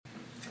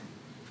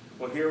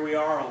Well, here we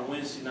are on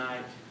Wednesday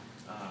night.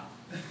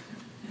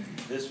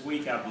 This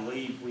week, I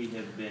believe we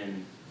have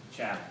been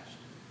challenged.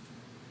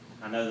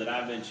 I know that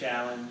I've been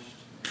challenged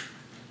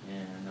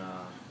in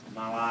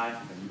my life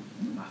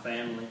and my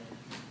family,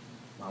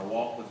 my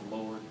walk with the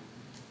Lord.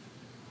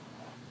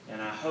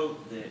 And I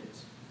hope that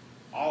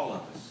all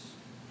of us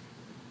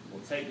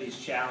will take these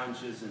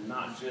challenges and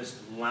not just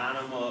line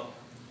them up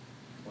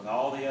with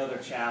all the other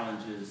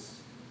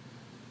challenges,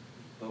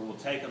 but we'll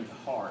take them to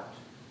heart.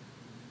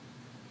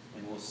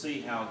 And we'll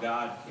see how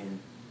God can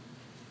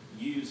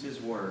use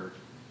His Word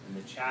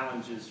and the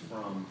challenges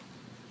from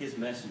His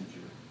messenger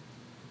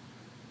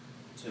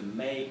to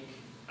make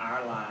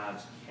our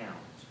lives count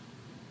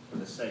for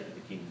the sake of the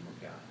kingdom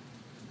of God.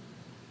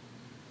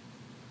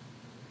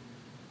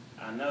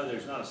 I know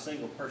there's not a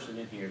single person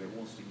in here that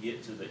wants to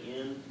get to the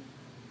end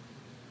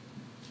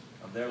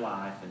of their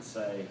life and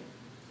say,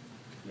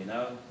 you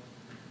know,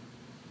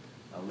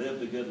 I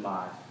lived a good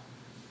life,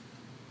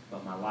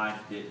 but my life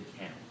didn't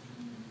count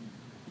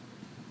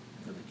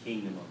for the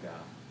kingdom of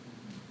God.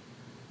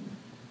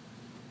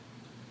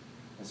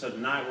 And so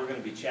tonight we're going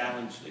to be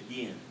challenged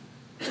again.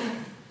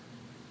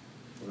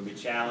 We're going to be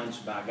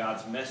challenged by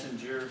God's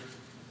messenger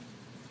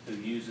who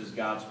uses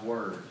God's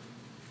Word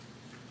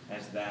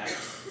as that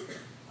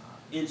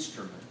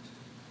instrument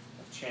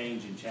of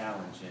change and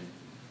challenge. And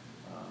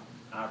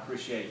I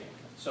appreciate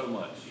so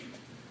much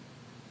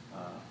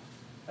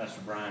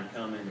Pastor Brian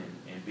coming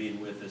and being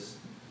with us.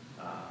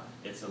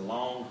 It's a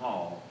long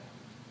haul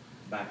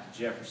back to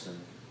Jefferson.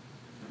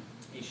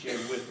 He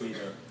shared with me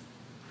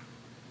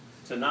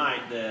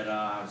tonight that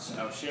I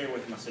was sharing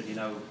with him. I said, you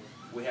know,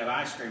 we have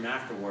ice cream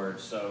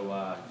afterwards,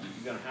 so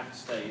you're going to have to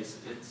stay. It's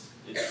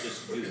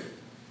just good.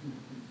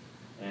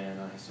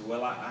 And he said,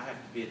 well, I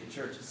have to be at the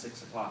church at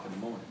 6 o'clock in the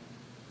morning.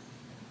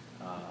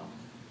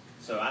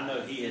 So I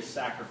know he has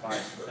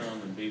sacrificed to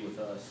come and be with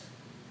us.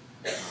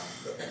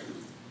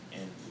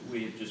 And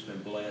we have just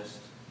been blessed.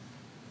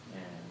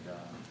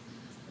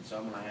 And so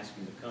I'm going to ask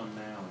him to come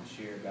now and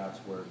share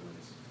God's Word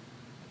with us.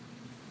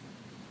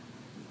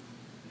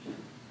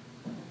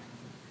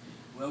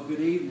 Well,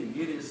 good evening.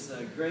 It is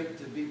great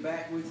to be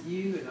back with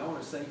you, and I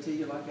want to say to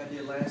you, like I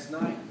did last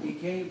night, you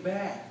came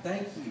back.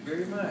 Thank you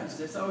very much.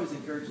 That's always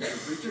encouraging to a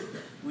preacher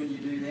when you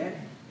do that.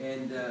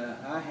 And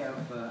I've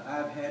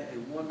had a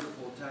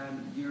wonderful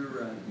time.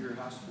 Your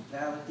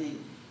hospitality,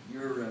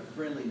 your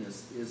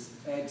friendliness is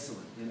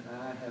excellent, and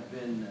I have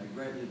been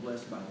greatly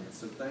blessed by that.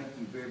 So thank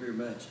you very, very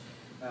much.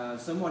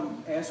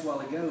 Someone asked a while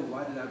ago,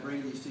 why did I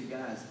bring these two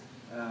guys?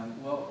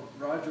 Well,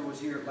 Roger was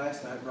here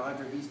last night.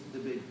 Roger, he's the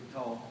big,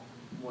 tall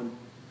one,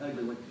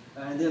 ugly one.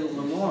 And then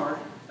Lamar,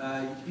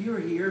 if you were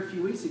here a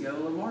few weeks ago,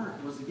 Lamar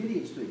was a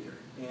Gideon speaker.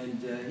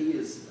 And he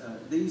is,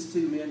 these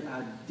two men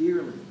I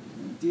dearly,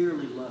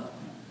 dearly love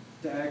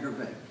to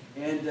aggravate.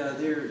 And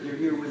they're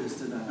here with us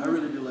tonight. I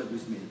really do love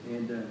these men.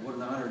 And what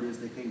an honor it is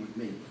they came with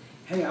me.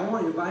 Hey, I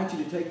want to invite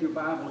you to take your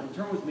Bible and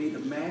turn with me to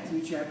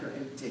Matthew chapter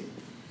 18.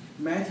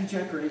 Matthew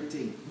chapter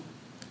 18.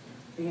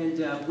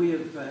 And we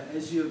have,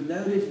 as you have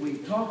noted,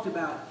 we've talked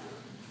about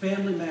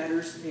family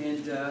matters,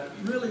 and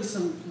really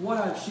what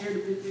I've shared,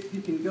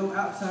 it can go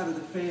outside of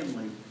the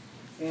family.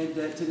 And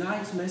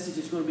tonight's message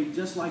is going to be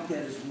just like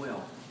that as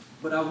well.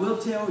 But I will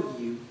tell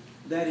you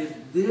that if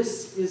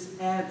this is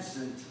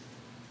absent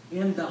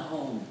in the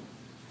home,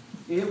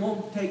 it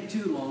won't take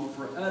too long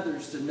for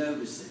others to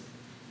notice it.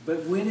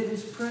 But when it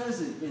is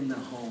present in the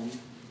home,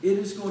 it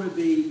is going to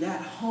be,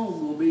 that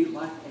home will be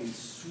like a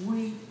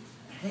sweet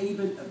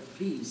haven of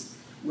peace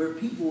where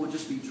people will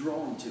just be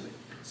drawn to it.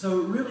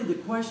 So really the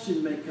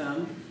question may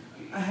come,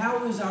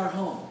 how is our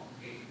home?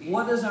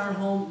 What does our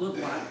home look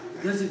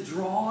like? Does it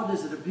draw?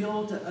 Does it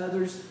appeal to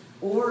others?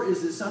 Or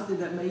is it something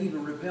that may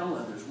even repel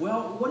others?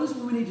 Well, what is it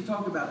we need to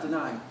talk about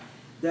tonight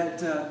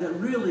that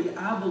really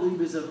I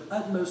believe is of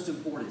utmost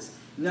importance,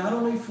 not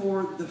only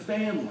for the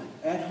family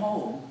at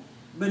home,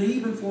 but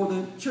even for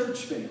the church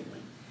family,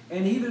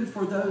 and even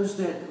for those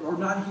that are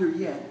not here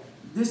yet.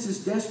 This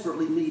is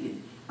desperately needed.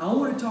 I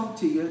want to talk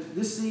to you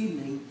this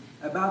evening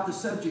about the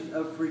subject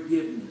of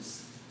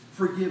forgiveness.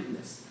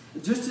 Forgiveness.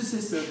 Just as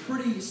it's a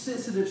pretty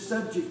sensitive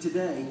subject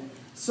today,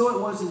 so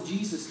it was in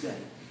Jesus' day.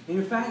 And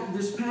in fact,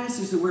 this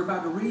passage that we're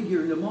about to read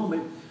here in a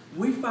moment,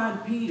 we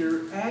find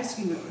Peter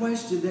asking a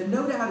question that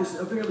no doubt is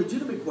a very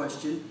legitimate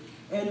question.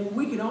 And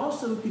we can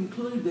also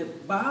conclude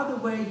that by the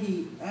way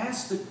he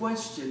asked the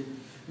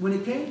question, when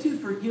it came to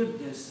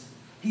forgiveness,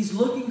 he's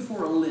looking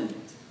for a limit.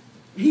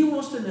 He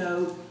wants to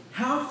know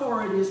how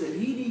far it is that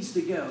he needs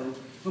to go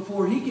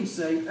before he can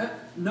say,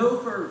 no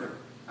further.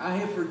 I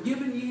have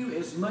forgiven you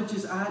as much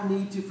as I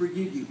need to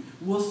forgive you.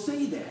 We'll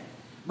see that.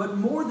 But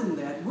more than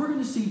that, we're going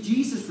to see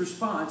Jesus'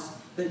 response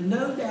that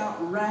no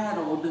doubt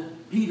rattled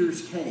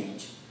Peter's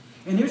cage.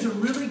 And there's a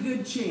really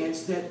good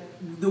chance that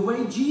the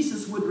way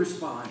Jesus would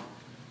respond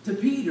to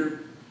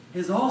Peter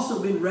has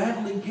also been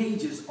rattling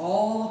cages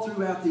all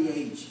throughout the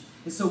age.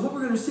 And so what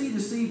we're going to see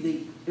this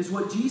evening is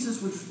what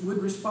Jesus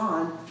would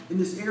respond in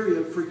this area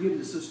of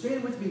forgiveness. So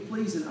stand with me,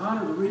 please, and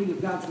honor the reading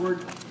of God's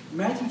Word.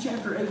 Matthew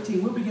chapter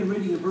 18, we'll begin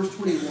reading in verse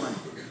 21.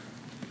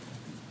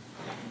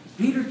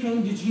 Peter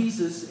came to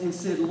Jesus and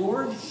said,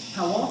 Lord,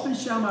 how often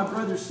shall my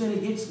brother sin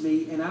against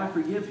me and I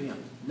forgive him?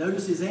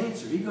 Notice his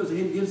answer. He goes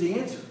ahead and gives the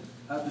answer.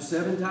 Up to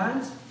 7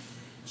 times?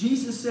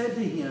 Jesus said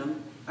to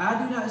him,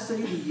 I do not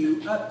say to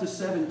you up to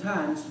 7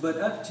 times, but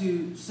up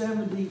to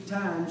 70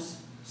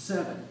 times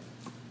 7.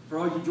 For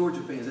all you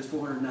Georgia fans, that's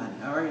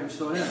 490. All right, I'm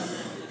slowing down.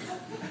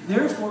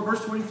 Therefore,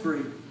 verse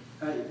 23,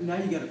 now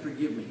you got to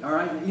forgive me. All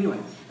right, anyway.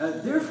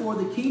 Therefore,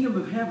 the kingdom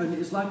of heaven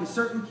is like a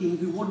certain king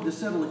who wanted to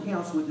settle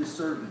accounts with his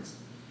servants.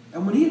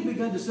 And when he had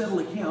begun to settle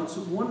accounts,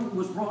 one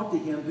was brought to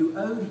him who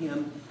owed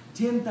him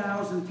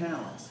 10,000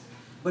 talents.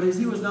 But as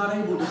he was not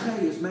able to pay,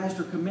 his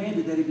master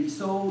commanded that he be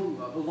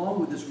sold along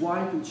with his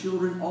wife and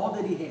children, all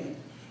that he had,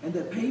 and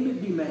that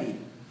payment be made.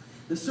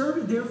 The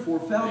servant therefore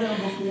fell down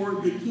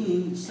before the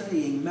king,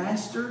 saying,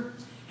 Master,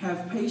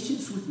 have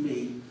patience with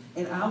me,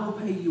 and I will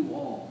pay you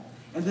all.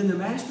 And then the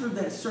master of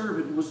that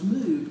servant was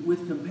moved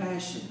with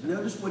compassion.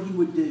 Notice what he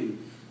would do.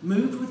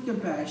 Moved with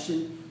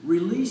compassion,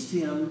 released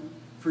him,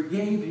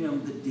 forgave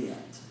him the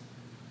debt.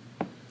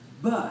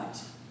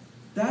 But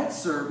that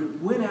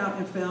servant went out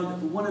and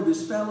found one of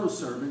his fellow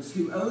servants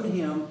who owed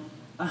him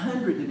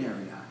 100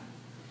 denarii.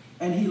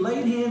 And he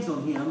laid hands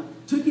on him,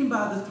 took him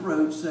by the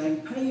throat,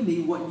 saying, Pay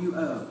me what you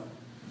owe.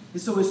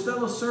 And so his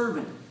fellow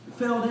servant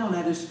fell down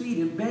at his feet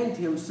and begged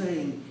him,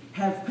 saying,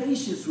 Have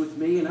patience with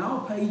me, and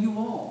I'll pay you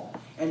all.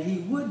 And he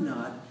would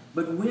not,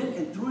 but went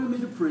and threw him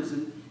into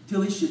prison till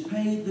he should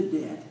pay the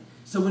debt.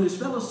 So when his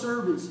fellow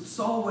servants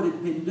saw what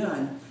had been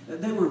done,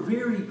 they were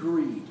very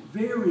grieved,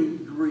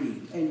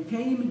 and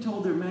came and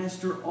told their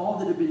master all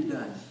that had been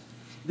done.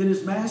 Then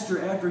his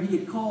master, after he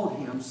had called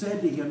him,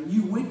 said to him,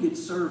 You wicked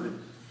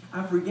servant,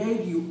 I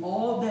forgave you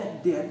all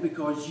that debt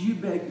because you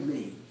begged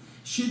me.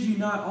 Should you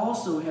not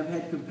also have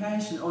had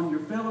compassion on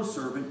your fellow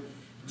servant,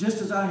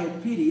 just as I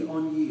had pity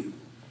on you?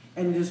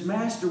 And his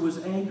master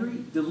was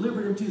angry,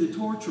 delivered him to the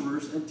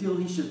torturers until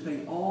he should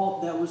pay all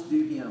that was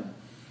due him.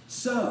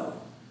 So,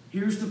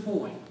 here's the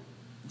point.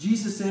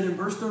 Jesus said in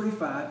verse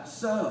 35,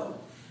 So,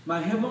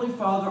 my heavenly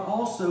Father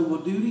also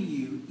will do to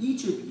you,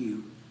 each of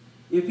you,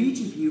 if each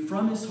of you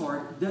from his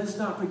heart does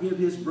not forgive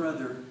his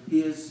brother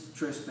his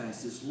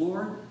trespasses.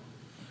 Lord,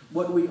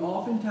 what we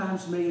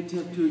oftentimes may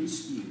attempt to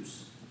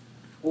excuse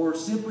or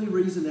simply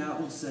reason out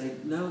and say,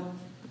 no,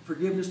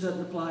 forgiveness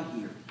doesn't apply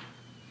here.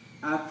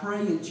 I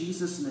pray in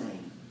Jesus'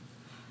 name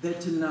that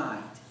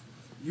tonight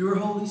your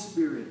Holy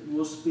Spirit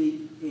will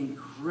speak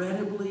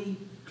incredibly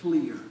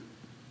clear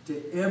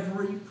to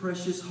every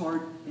precious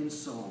heart and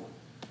soul.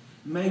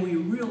 May we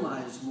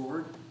realize,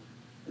 Lord,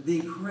 the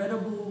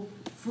incredible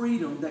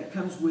freedom that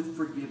comes with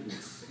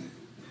forgiveness.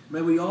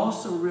 May we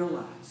also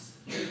realize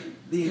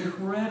the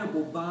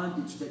incredible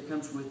bondage that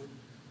comes with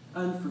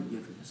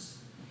unforgiveness.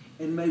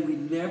 And may we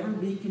never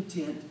be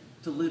content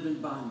to live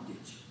in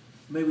bondage.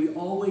 May we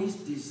always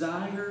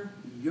desire,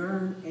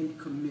 yearn, and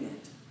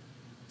commit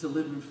to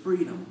live in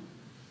freedom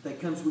that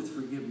comes with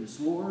forgiveness.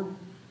 Lord,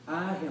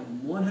 I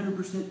am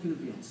 100%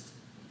 convinced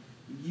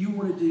you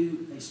want to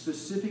do a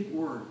specific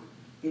work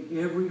in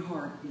every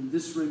heart in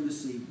this room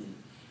this evening.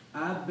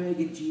 I beg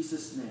in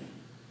Jesus' name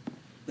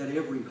that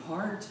every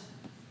heart,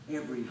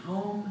 every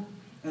home,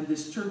 and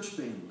this church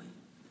family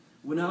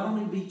will not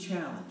only be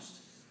challenged,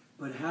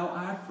 but how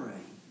I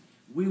pray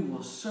we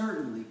will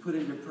certainly put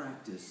into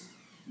practice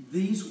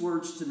these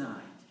words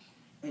tonight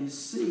and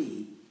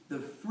see the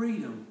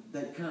freedom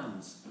that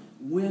comes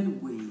when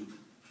we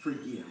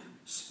forgive.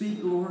 Speak,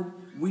 Lord.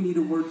 We need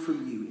a word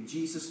from you. In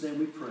Jesus' name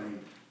we pray.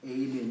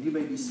 Amen. You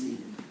may be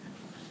seated.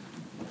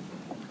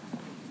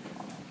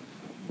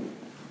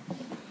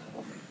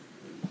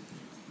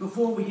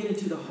 Before we get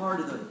into the heart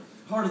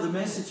of the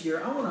message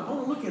here, I want to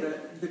look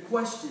at the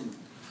question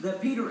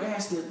that Peter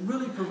asked that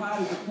really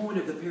provided the point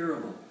of the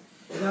parable.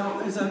 Now,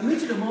 as I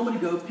mentioned a moment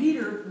ago,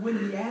 Peter, when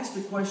he asked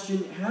the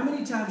question, how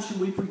many times should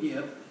we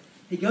forgive?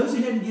 He goes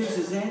ahead and gives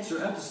his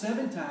answer up to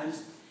 7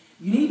 times.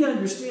 You need to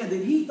understand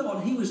that he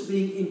thought he was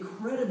being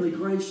incredibly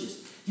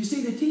gracious. You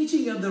see, the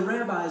teaching of the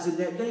rabbis in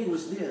that day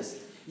was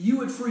this. You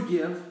would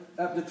forgive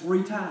up to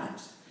 3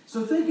 times.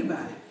 So think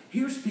about it.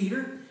 Here's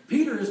Peter.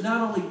 Peter has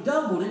not only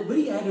doubled it, but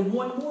he added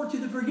one more to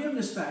the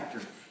forgiveness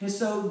factor. And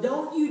so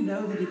don't you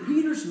know that in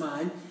Peter's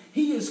mind,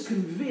 he is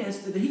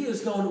convinced that he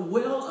has gone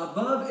well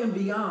above and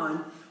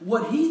beyond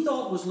what he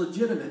thought was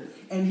legitimate.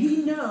 And he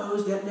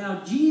knows that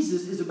now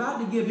Jesus is about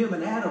to give him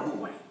an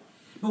attaboy.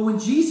 But when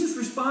Jesus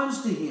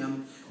responds to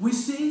him, we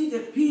see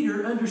that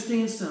Peter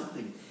understands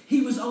something.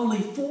 He was only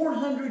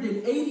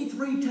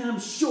 483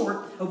 times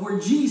short of where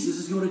Jesus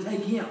is going to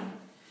take him.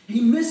 He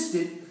missed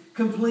it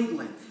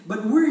completely.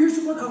 But here's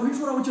what I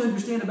want you to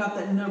understand about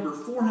that number,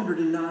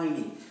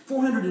 490.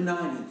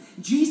 490.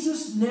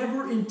 Jesus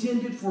never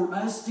intended for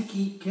us to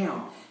keep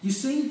count. You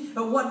see,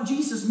 what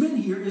Jesus meant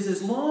here is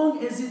as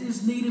long as it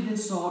is needed and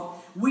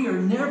sought, we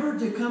are never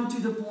to come to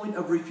the point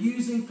of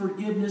refusing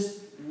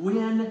forgiveness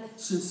when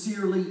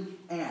sincerely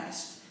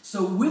asked.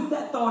 So with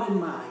that thought in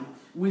mind,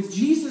 with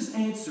Jesus'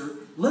 answer,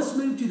 let's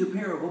move to the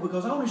parable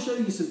because I want to show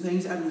you some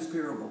things out of this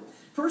parable.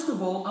 First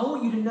of all, I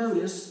want you to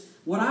notice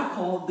what I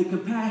call the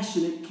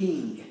compassionate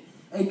king.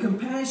 a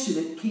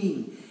compassionate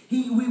king.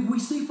 We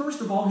see, first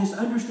of all, his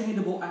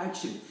understandable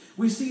action.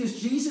 We see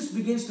as Jesus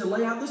begins to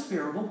lay out this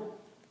parable,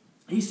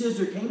 he says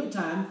there came a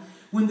time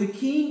when the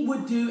king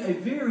would do a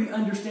very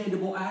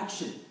understandable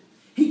action.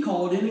 He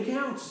called in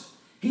accounts.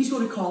 He's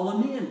going to call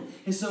them in.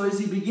 And so as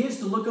he begins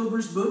to look over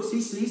his books, he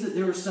sees that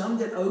there are some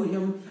that owed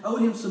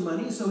him some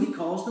money, and so he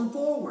calls them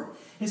forward.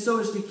 And so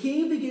as the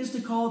king begins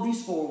to call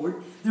these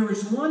forward, there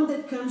is one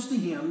that comes to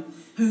him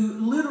who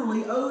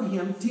literally owed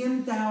him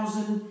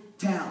 10,000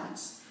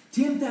 talents.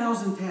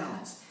 10,000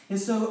 talents. And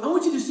so I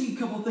want you to see a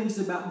couple of things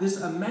about this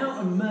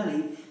amount of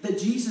money that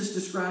Jesus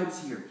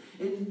describes here.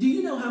 Do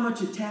you know how much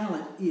a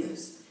talent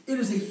is? It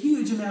is a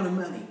huge amount of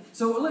money.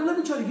 So let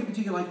me try to give it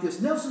to you like this.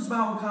 Nelson's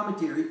Bible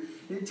Commentary,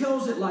 it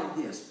tells it like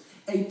this.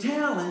 A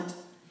talent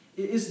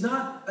is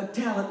not a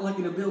talent like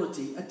an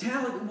ability. A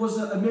talent was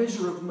a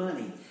measure of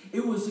money.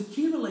 It was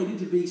accumulated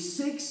to be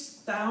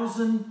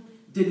 6,000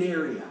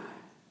 denarii.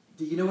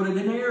 Do you know what a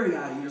denarii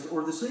is?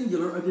 Or the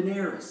singular, a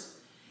denarius.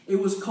 It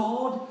was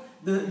called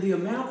the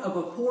amount of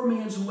a poor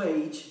man's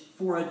wage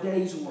for a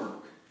day's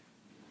work.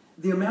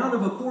 The amount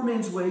of a poor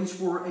man's wage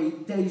for a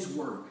day's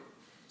work.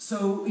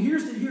 So here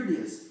it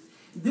is.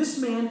 This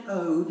man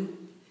owed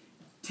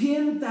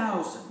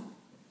 10,000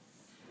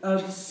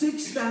 of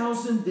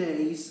 6,000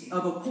 days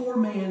of a poor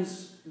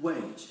man's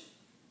wage.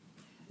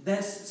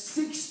 That's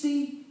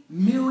 60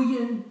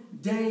 million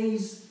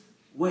days'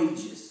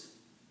 wages.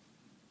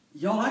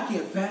 Y'all, I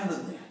can't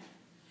fathom that.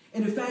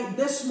 And in fact,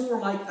 that's more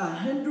like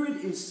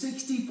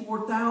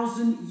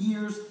 164,000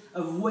 years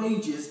of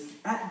wages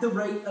at the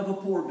rate of a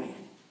poor man.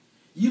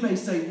 You may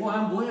say, well,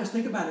 I'm blessed.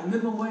 Think about it,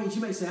 minimum wage.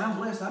 You may say, I'm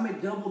blessed. I make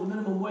double the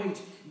minimum wage.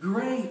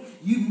 Great.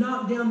 You've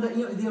knocked down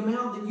the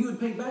amount that you would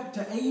pay back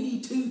to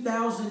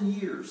 82,000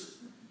 years.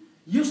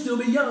 You'll still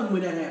be young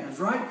when that happens,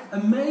 right?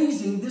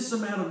 Amazing, this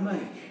amount of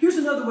money. Here's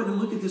another way to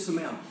look at this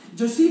amount.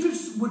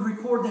 Josephus would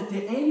record that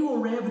the annual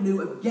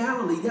revenue of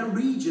Galilee, that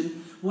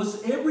region,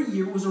 every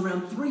year was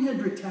around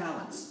 300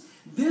 talents.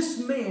 This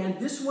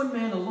one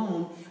man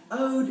alone,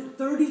 owed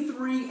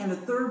 33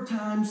 1/3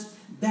 times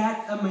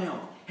that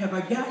amount. Have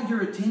I got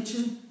your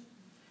attention?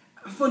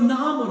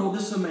 Phenomenal,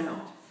 this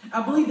amount.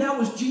 I believe that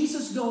was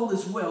Jesus' goal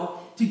as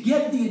well, to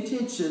get the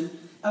attention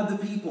of the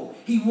people.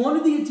 He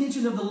wanted the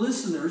attention of the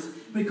listeners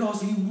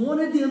because he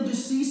wanted them to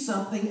see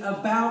something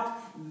about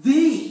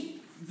the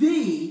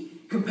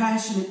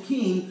compassionate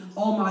King,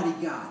 Almighty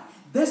God.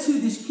 That's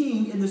who this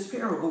king in this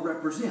parable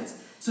represents.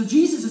 So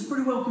Jesus is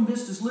pretty well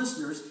convinced his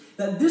listeners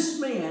that this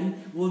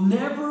man will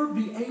never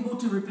be able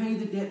to repay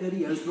the debt that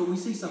he owes, but we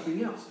see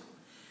something else.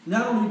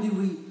 Not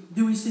only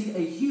do we see a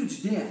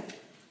huge debt,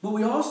 but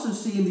we also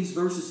see in these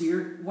verses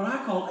here what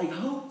I call a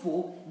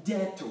hopeful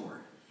debtor.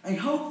 A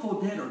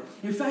hopeful debtor.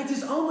 In fact,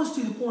 it's almost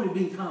to the point of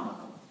being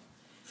comical.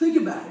 Think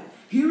about it.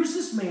 Here's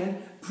this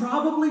man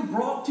probably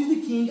brought to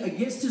the king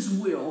against his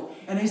will,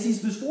 and as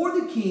he's before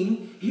the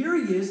king, here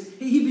he is,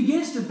 he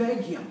begins to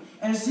beg him.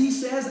 As he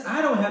says,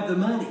 I don't have the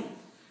money.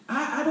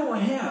 I don't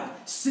have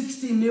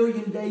 60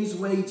 million days'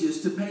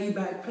 wages to pay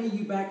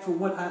you back for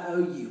what I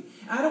owe you.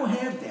 I don't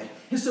have that.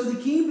 And so the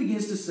king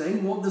begins to say,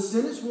 well, the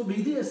sentence will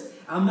be this.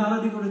 I'm not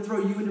only going to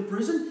throw you into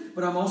prison,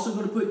 but I'm also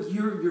going to put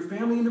your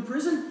family into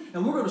prison,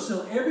 and we're going to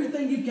sell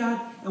everything you've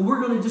got, and we're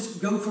going to just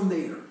go from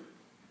there.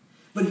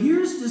 But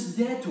here's this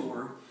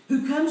debtor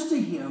who comes to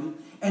him,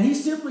 and he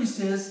simply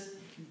says,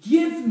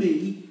 give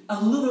me a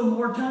little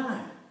more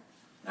time.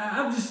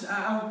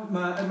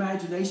 My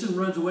imagination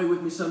runs away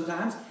with me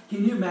sometimes.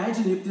 Can you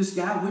imagine if this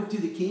guy went to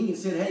the king and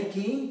said, hey,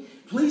 king,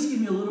 please give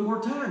me a little more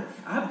time.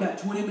 I've got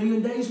 20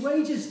 million days'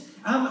 wages.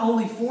 I'm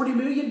only 40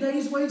 million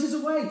days' wages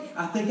away.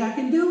 I think I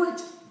can do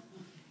it.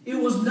 It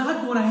was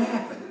not going to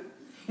happen.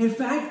 In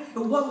fact,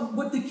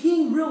 what the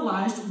king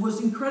realized was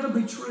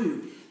incredibly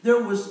true.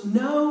 There was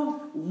no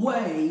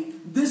way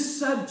this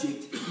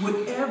subject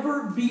would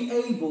ever be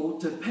able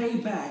to pay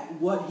back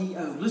what he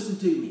owed. Listen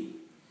to me.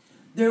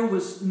 There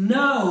was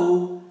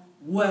no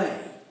way.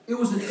 It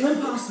was an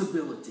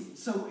impossibility.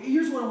 So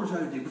here's what I want to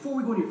try to do before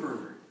we go any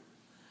further.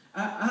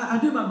 I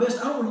do my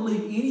best. I don't want to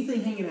leave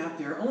anything hanging out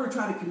there. I want to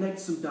try to connect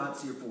some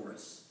dots here for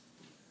us.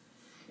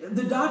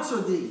 The dots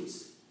are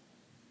these.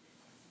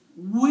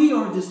 We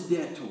are this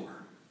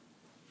debtor.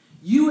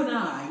 You and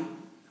I,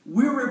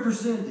 we're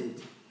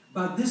represented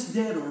by this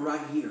debtor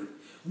right here.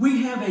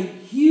 We have a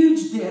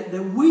huge debt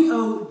that we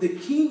owe the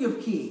King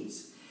of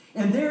Kings.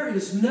 And there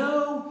is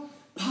no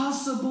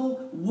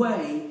possible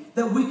way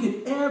that we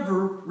could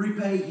ever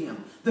repay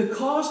him. The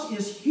cost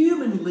is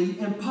humanly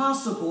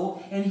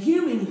impossible and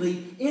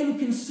humanly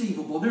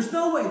inconceivable. There's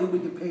no way that we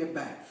can pay it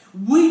back.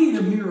 We need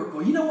a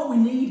miracle. You know what we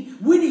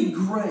need? We need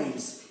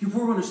grace if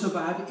we're going to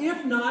survive.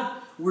 If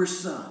not, we're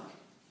sunk.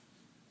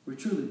 We're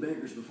truly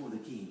beggars before the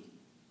king.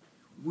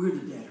 We're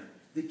the debtor.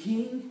 The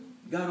king,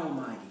 God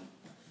Almighty.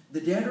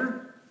 The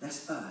debtor,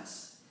 that's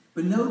us.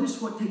 But notice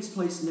what takes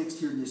place next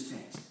here in this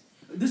text.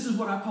 This is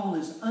what I call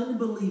his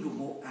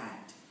unbelievable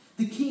act.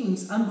 The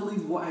king's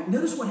unbelievable act.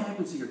 Notice what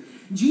happens here.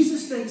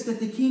 Jesus states that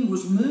the king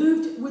was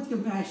moved with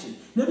compassion.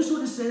 Notice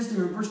what it says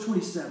there in verse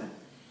 27.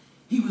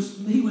 He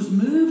was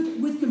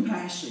moved with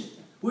compassion.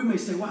 We may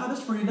say, wow,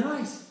 that's pretty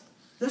nice.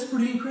 That's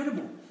pretty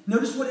incredible.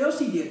 Notice what else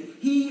he did.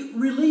 He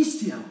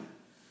released him.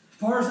 As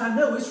far as I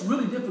know, it's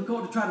really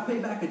difficult to try to pay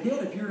back a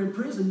debt. If you're in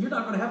prison, you're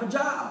not going to have a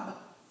job.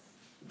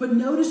 But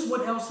notice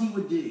what else he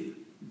would do.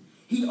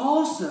 He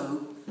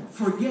also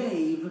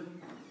forgave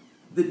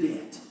the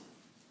debt.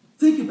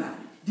 Think about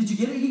it. Did you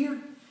get it here?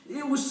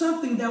 It was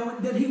something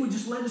that he would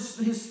just let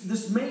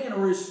this man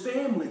or his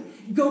family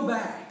go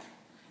back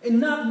and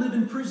not live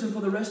in prison for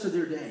the rest of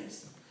their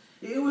days.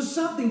 It was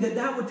something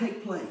that would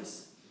take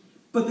place.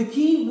 But the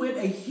king went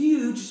a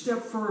huge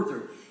step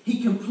further.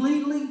 He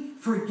completely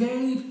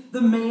forgave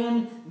the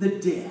man the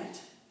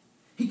debt.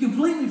 He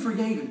completely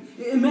forgave him.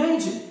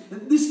 Imagine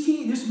this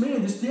king, this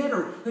man, this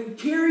debtor,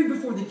 carried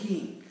before the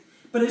king.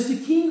 But as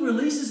the king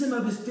releases him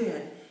of his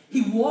debt,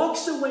 he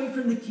walks away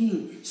from the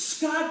king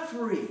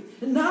scot-free,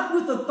 and not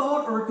with a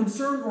thought or a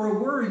concern or a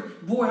worry,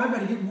 boy, I've got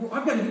to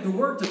get to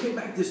work to pay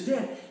back this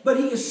debt. But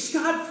he is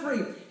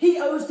scot-free. He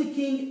owes the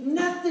king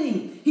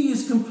nothing. He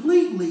is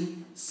completely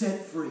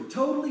set free,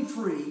 totally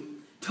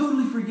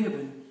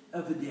forgiven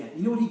of the debt.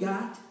 You know what he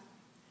got?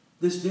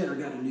 This debtor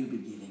got a new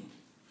beginning.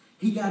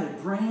 He got a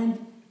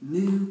brand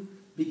new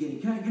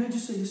beginning. Can I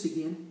just say this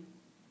again?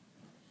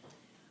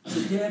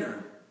 The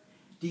debtor,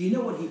 do you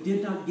know what he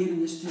did not get in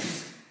this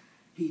text?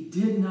 He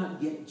did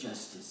not get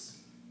justice.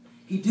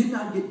 He did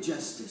not get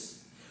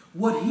justice.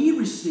 What he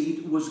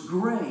received was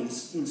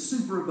grace in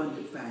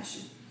superabundant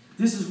fashion.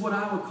 This is what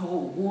I would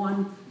call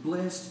one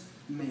blessed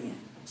man.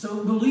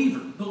 So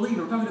believer,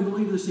 I'm talking to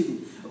believer this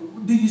evening.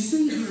 Do you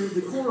see here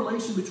the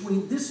correlation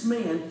between this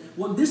man,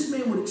 what this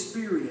man would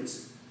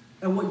experience,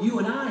 and what you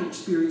and I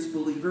experience,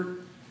 believer,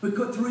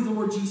 because through the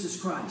Lord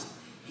Jesus Christ?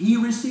 He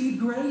received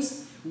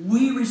grace.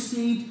 We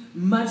received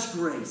much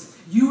grace.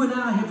 You and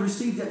I have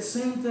received that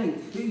same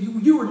thing.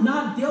 You were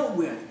not dealt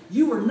with.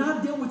 You were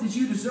not dealt with as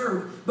you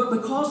deserved, but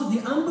because of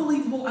the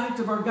unbelievable act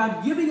of our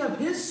God giving up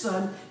His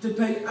Son to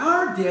pay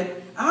our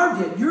debt,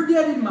 your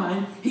debt and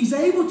mine, He's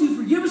able to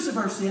forgive us of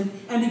our sin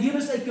and to give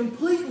us a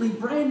completely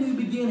brand new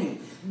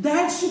beginning.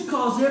 That should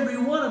cause every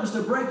one of us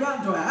to break out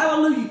into a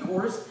hallelujah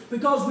chorus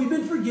because we've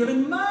been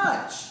forgiven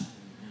much.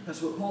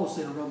 That's what Paul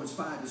said in Romans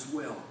 5 as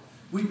well.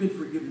 We've been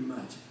forgiven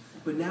much.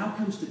 But now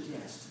comes the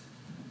test.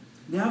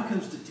 Now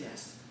comes the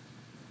test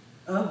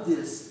of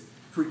this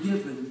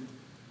forgiven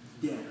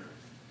debtor.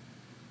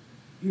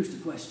 Here's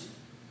the question.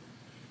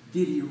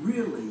 Did he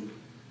really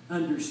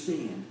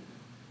understand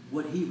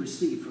what he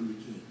received from the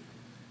king?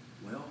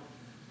 Well,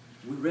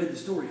 we read the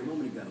story a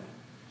moment ago.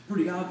 It's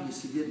pretty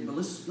obvious he didn't, but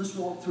let's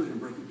walk through it and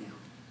break it down.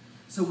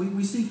 So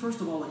we see,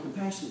 first of all, a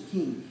compassionate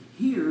king.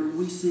 Here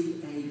we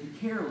see a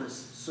careless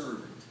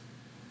servant.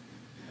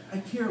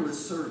 A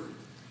careless servant.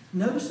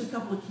 Notice a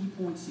couple of key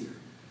points here.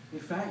 In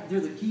fact, they're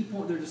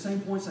the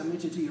same points I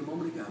mentioned to you a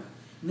moment ago.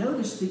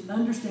 Notice the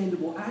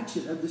understandable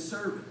action of the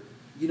servant.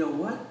 You know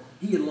what?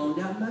 He had loaned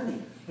out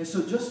money. And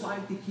so just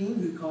like the king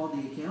who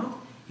called the account,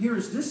 here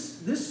is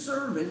this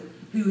servant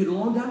who had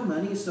loaned out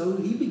money, and so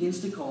he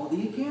begins to call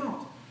the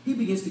account. He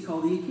begins to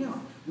call the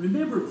account.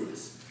 Remember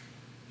this.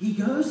 He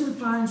goes and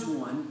finds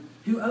one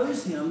who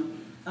owes him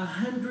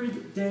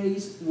 100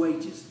 days'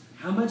 wages.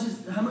 How much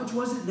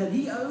was it that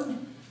he owed?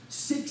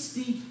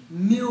 60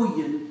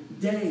 million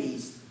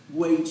days'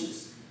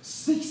 wages.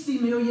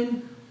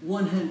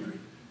 60,100,000.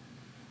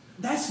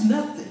 That's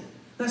nothing.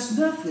 That's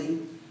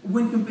nothing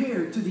when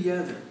compared to the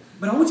other.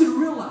 But I want you to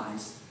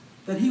realize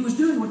that he was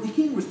doing what the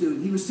king was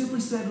doing. He was simply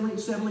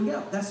settling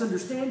up. That's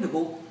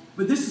understandable,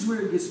 but this is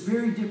where it gets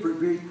very different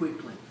very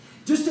quickly.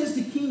 Just as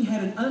the king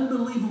had an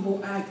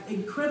unbelievable act,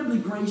 incredibly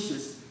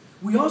gracious,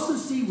 we also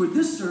see where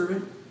this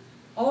servant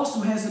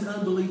also has an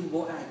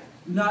unbelievable act,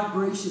 not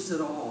gracious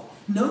at all.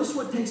 Notice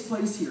what takes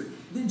place here.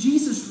 That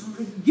Jesus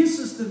gives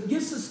us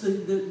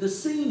the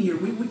scene here.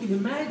 We can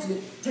imagine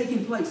it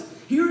taking place.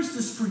 Here's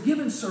this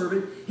forgiven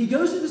servant. He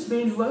goes to this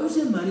man who owes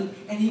him money,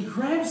 and he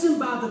grabs him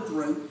by the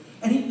throat,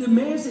 and he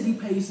demands that he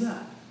pays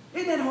up.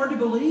 Isn't that hard to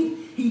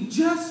believe? He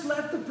just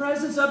left the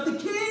presence of the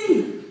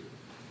king.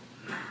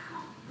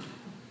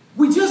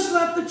 We just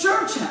left the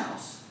church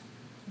house.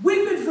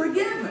 We've been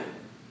forgiven.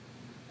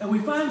 And we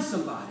find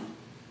somebody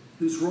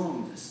who's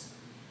wronged us.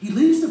 He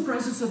leaves the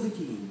presence of the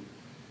king.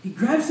 He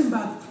grabs him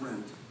by the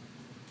throat,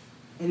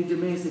 and he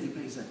demands that he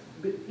pays up.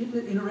 But isn't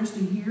it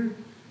interesting here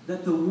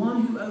that the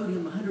one who owed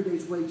him 100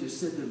 days' wages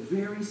said the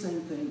very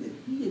same thing that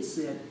he had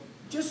said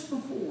just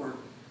before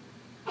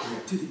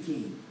to the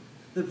king.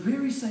 The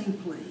very same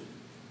plea.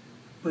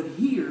 But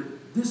here,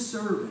 this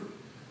servant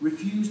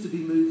refused to be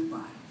moved by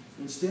it.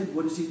 Instead,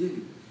 what does he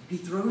do? He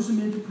throws him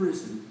into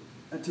prison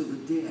until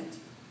the debt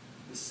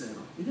is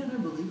settled. Isn't that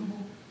unbelievable?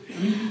 I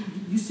mean,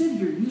 you sit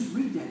here and you just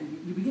read that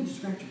and you begin to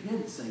scratch your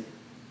head and say,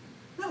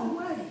 no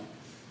way.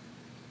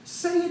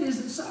 Say it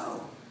isn't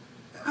so.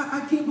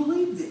 I can't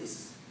believe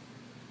this.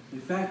 In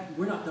fact,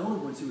 we're not the only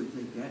ones who would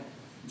think that.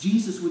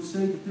 Jesus would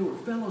say that there were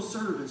fellow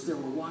servants that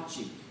were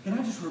watching. Can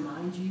I just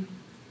remind you,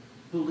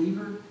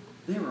 believer,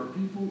 there are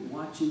people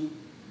watching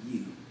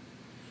you.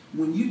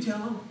 When you tell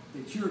them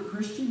that you're a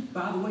Christian,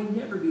 by the way,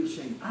 never be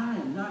ashamed. I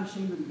am not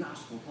ashamed of the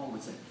gospel, Paul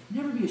would say.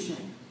 Never be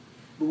ashamed.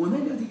 But when they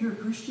know that you're a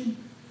Christian,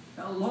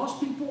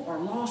 lost people are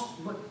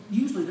lost, but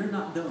usually they're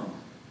not dumb.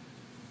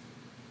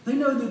 They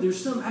know that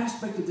there's some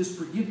aspect of this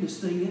forgiveness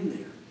thing in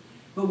there.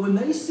 But when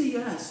they see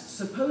us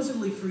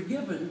supposedly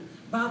forgiven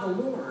by the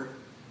Lord,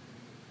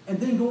 and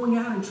then going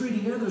out and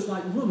treating others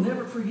like we'll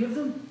never forgive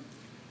them,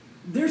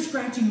 they're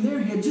scratching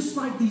their head just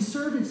like these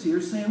servants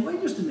here saying,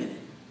 wait just a minute.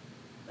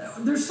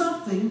 There's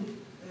something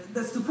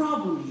that's the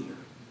problem here.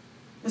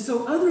 And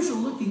so others are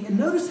looking, and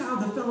notice how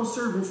the fellow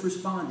servants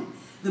responded.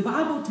 The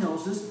Bible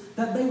tells us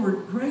that they were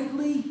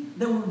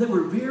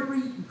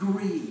very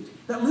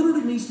grieved. That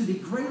literally means to be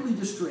greatly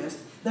distressed.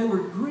 They were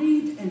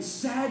grieved and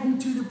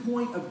saddened to the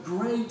point of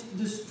great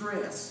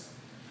distress.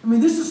 I mean,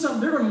 this is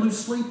something they're going to lose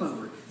sleep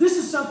over. This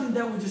is something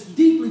that would just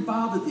deeply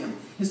bother them.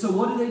 And so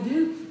what did they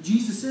do?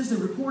 Jesus says they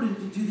reported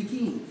it to the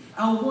king.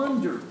 I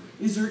wonder,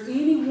 is there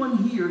anyone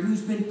here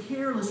who's been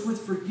careless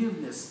with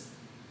forgiveness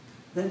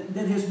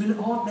that has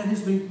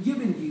been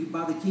given you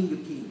by the King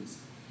of Kings?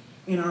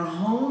 In our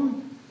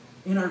home,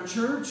 in our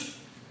church,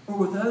 or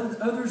with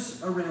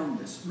others around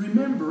us.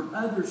 Remember,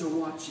 others are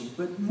watching.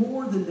 But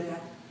more than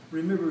that,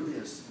 remember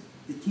this.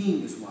 The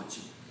King is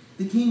watching.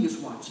 The King is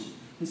watching.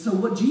 And so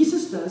what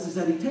Jesus does is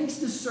that he takes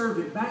this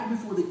servant back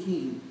before the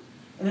king.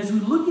 And as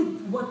we look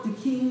at what the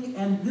king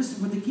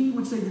what the king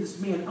would say to this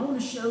man, I want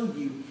to show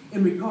you,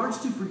 in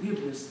regards to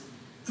forgiveness,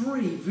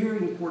 3 very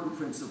important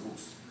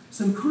principles.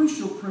 Some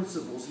crucial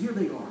principles. Here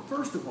they are.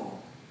 First of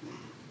all,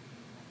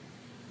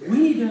 we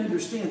need to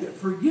understand that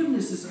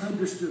forgiveness is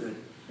understood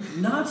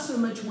not so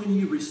much when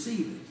you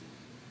receive it,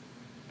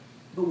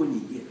 but when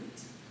you give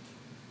it.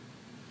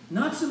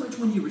 Not so much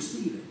when you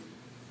receive it,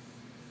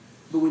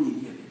 but when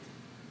you give it.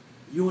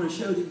 You want to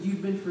show that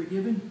you've been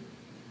forgiven?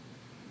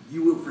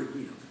 You will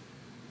forgive.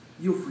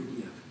 You'll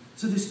forgive.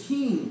 So this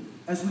king,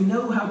 as we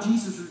know how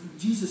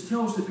Jesus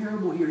tells the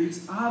parable here,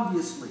 he's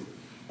obviously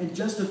and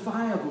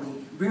justifiably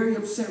very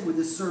upset with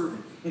this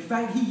servant. In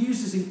fact, he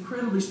uses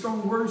incredibly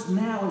strong words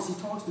now as he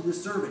talks to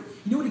this servant.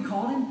 You know what he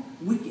called him?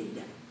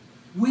 Wicked.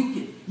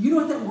 Wicked. You know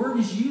what that word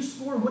is used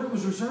for and what it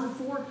was reserved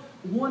for?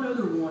 One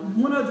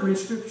other in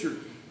Scripture.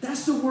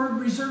 That's the word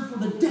reserved for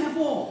the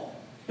devil.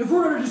 If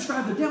we're going to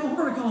describe the devil, we're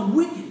going to call him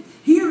wicked.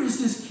 Here is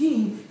this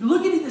king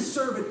looking at this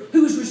servant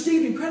who has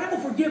received incredible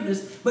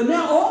forgiveness, but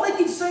now all they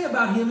can say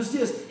about him is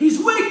this: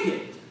 he's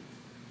wicked,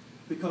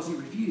 because he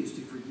refused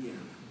to forgive.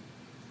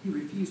 He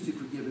refused to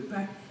forgive. In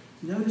fact,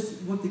 notice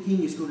what the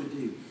king is going to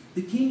do.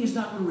 The king is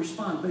not going to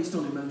respond based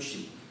on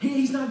emotion.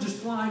 He's not just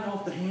flying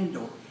off the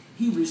handle.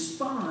 He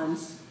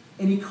responds,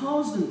 and he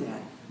calls them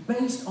that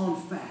based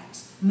on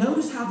facts.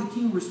 Notice how the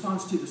king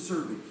responds to the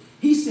servant.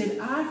 He said,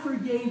 I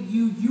forgave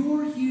you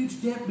your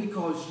huge debt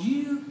because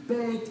you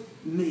begged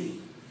me.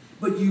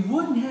 But you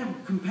wouldn't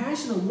have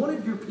compassion on one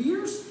of your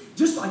peers,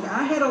 just like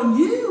I had on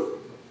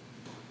you.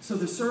 So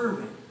the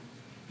servant,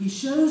 he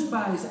shows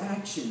by his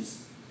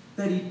actions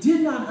that he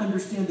did not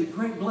understand the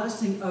great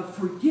blessing of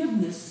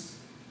forgiveness,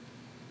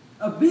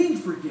 of being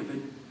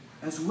forgiven,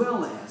 as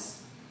well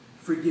as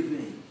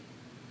forgiving.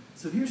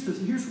 So here's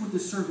what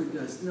this servant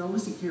does. Now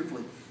listen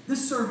carefully.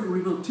 This servant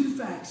revealed 2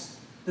 facts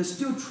that's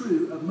still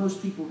true of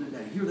most people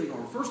today. Here they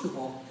are. First of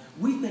all,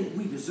 we think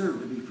we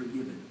deserve to be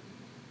forgiven.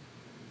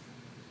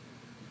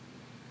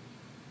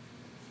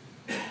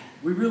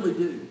 We really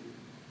do.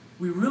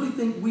 We really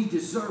think we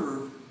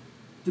deserve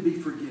to be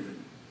forgiven.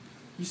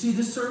 You see,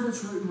 this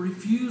servant's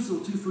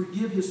refusal to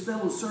forgive his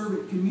fellow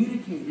servant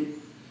communicated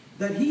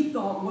that he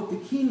thought what the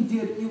king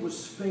did, it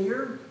was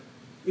fair,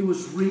 it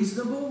was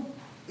reasonable,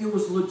 it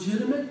was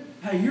legitimate.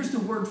 Hey, here's the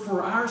word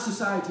for our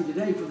society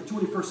today, for the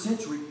 21st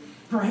century.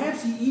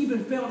 Perhaps he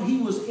even felt he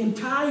was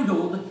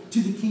entitled to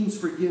the king's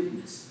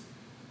forgiveness.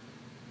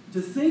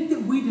 To think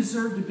that we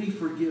deserve to be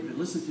forgiven,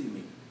 listen to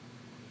me.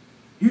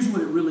 Here's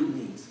what it really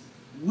means.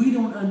 We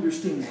don't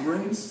understand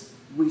grace.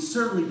 We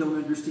certainly don't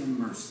understand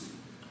mercy.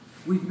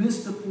 We've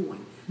missed the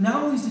point. Not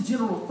only is the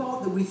general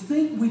thought that we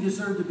think we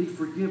deserve to be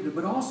forgiven,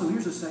 but also,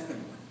 here's a second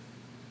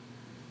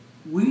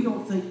one. We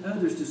don't think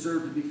others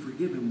deserve to be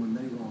forgiven when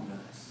they wrong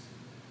us.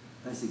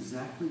 That's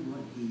exactly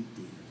what he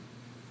did.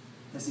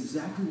 That's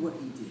exactly what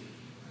he did.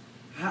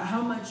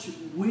 How much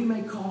we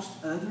may cost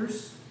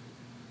others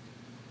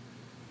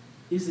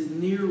isn't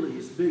nearly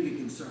as big a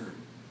concern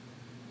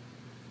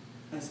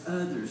as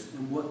others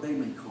and what they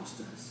may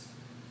cost us.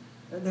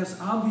 That's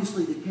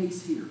obviously the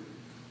case here.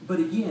 But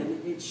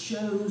again, it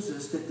shows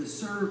us that the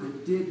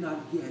servant did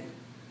not get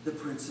the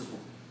principle.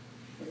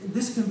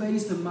 This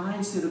conveys the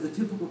mindset of the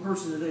typical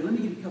person today. Let me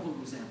give you a couple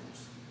of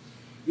examples.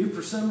 If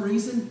for some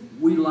reason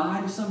we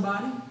lie to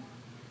somebody,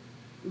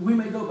 we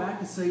may go back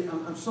and say,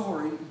 I'm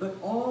sorry, but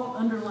all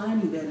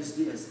underlining that is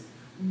this.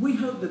 We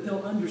hope that they'll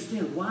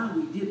understand why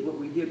we did what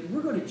we did.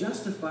 We're going to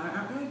justify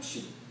our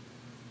action.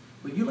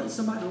 But you let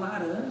somebody lie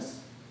to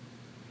us,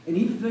 and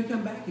even if they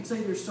come back and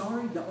say they're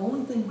sorry, the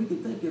only thing we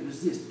can think of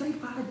is this: they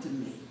lied to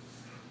me.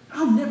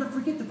 I'll never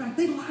forget the fact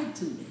they lied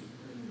to me.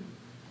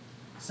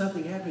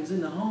 Something happens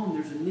in the home.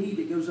 There's a need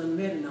that goes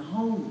unmet in the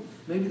home.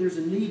 Maybe there's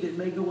a need that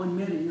may go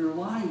unmet in your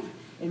life.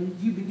 And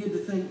you begin to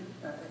think,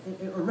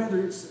 or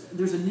rather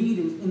there's a need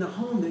in the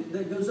home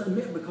that goes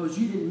unmet because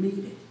you didn't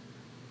meet it.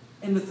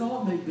 And the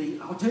thought may be,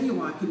 I'll tell you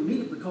why I couldn't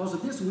meet it because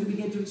of this, and we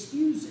begin to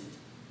excuse it.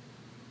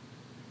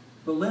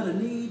 But let a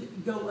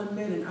need go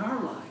unmet in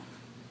our life,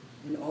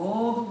 and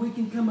all that we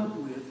can come up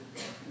with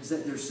is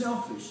that they're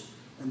selfish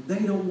and they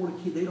don't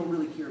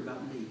really care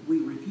about me. We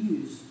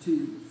refuse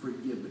to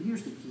forgive. But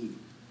here's the key.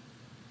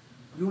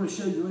 You want to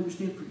show you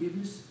understand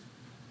forgiveness?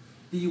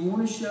 Do you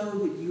want to show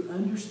that you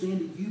understand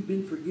that you've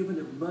been forgiven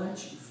of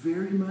much,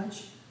 very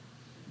much?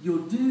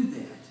 You'll do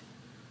that.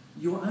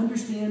 You'll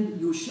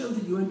show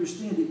that you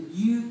understand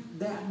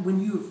that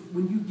when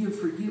you give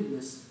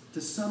forgiveness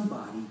to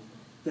somebody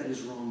that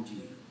has wronged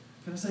you.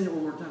 Can I say that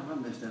one more time? I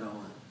messed that all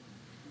up.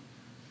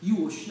 You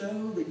will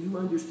show that you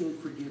understand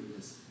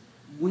forgiveness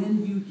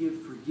when you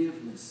give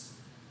forgiveness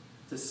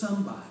to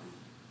somebody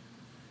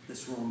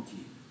that's wronged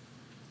you.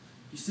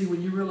 You see,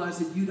 when you realize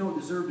that you don't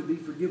deserve to be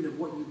forgiven of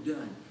what you've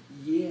done,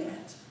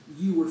 yet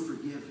you were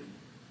forgiven,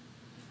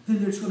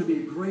 then there's going to be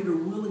a greater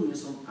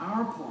willingness on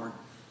our part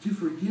to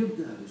forgive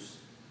those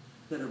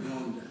that have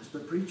wronged us.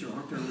 But preacher,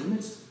 aren't there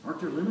limits? Aren't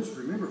there limits?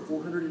 Remember,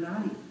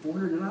 490,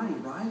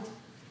 right?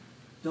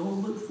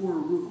 Don't look for a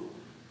rule.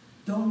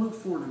 Don't look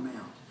for an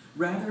amount.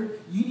 Rather,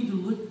 you need to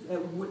look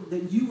at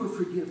that you were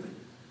forgiven.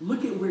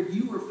 Look at where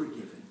you were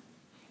forgiven.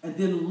 And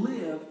then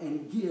live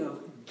and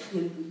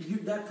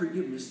give that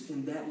forgiveness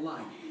in that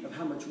light of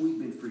how much we've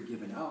been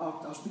forgiven.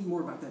 I'll speak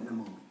more about that in a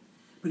moment.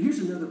 But here's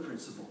another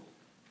principle.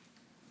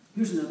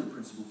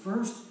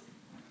 First,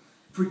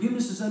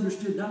 forgiveness is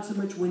understood not so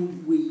much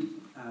when we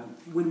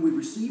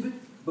receive it,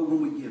 but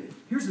when we give it.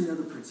 Here's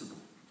another principle.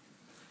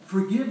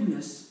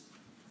 Forgiveness,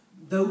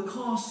 though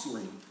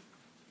costly,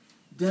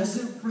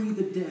 doesn't free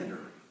the debtor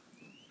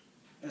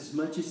as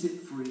much as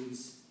it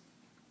frees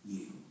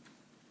you.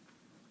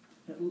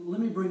 Now, let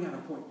me bring out a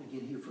point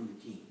again here from the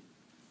king.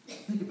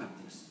 Think about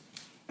this.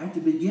 At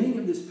the beginning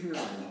of this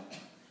parable,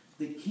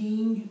 the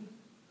king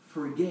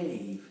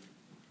forgave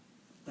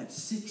that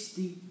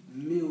 60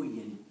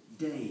 million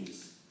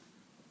days'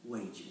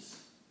 wages.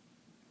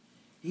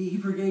 He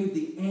forgave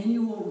the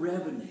annual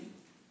revenue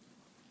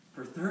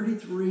for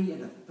 33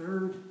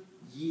 1/3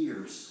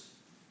 years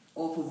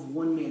off of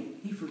one man.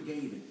 He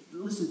forgave it.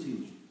 Listen to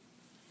me.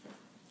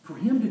 For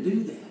him to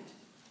do that,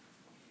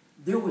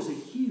 there was a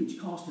huge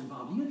cost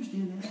involved. Do you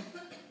understand that?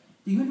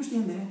 Do you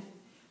understand that?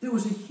 There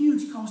was a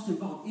huge cost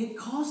involved. It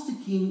cost the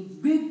king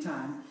big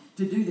time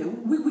to do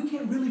that. We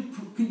can't really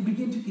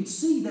begin to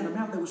conceive that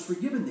amount that was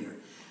forgiven there.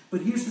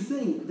 But here's the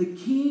thing. The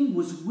king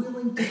was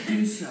willing to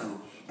do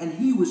so, and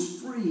he was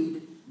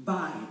freed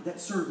by it. That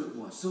servant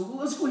was. So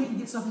let's go ahead and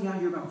get something out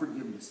here about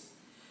forgiveness.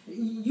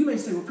 You may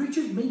say, well,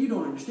 preacher, man, you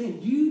don't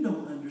understand. You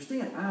don't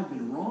understand. I've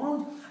been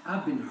wronged.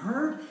 I've been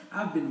hurt.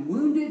 I've been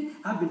wounded.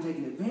 I've been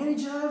taken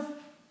advantage of.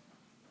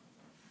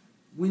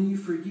 When you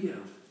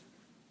forgive,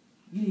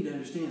 you need to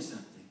understand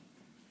something.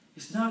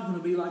 It's not going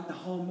to be like the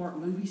Hallmark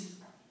movies.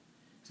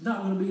 It's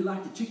not going to be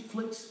like the chick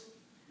flicks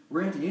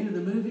where at the end of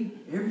the movie,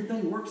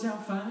 everything works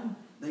out fine.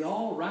 They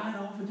all ride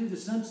off into the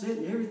sunset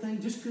and everything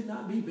just could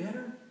not be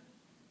better.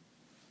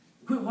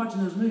 Quit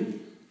watching those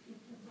movies.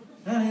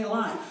 That ain't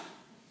life.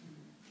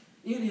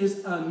 It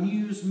is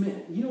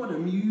amusement. You know what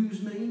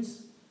amuse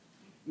means?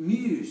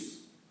 Muse.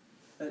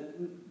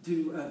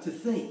 To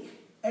think.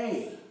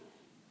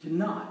 To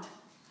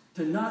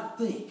not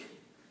think.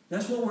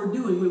 That's what we're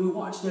doing when we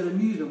watch that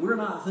amusement. We're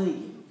not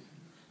thinking.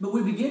 But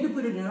we begin to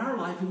put it in our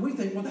life and we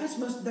think, well,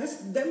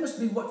 that must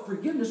be what real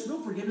forgiveness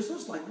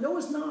looks like. No,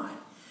 it's not.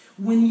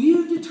 When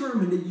you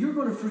determine that you're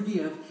going to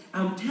forgive,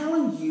 I'm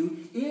telling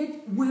you,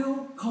 it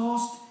will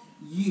cost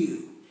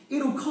you.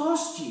 It'll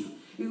cost you.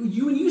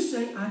 When you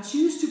say, I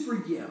choose to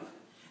forgive,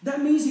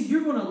 that means that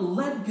you're going to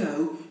let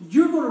go,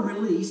 you're going to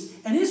release,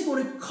 and it's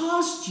going to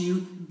cost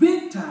you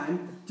big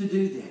time to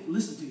do that.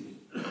 Listen to me.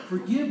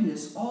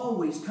 Forgiveness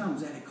always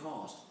comes at a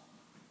cost.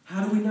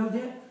 How do we know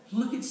that?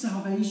 Look at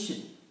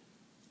salvation.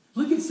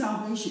 Look at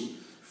salvation.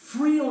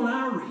 Free on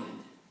our end.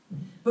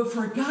 But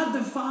for God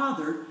the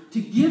Father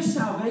to give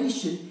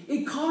salvation,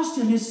 it cost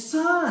him his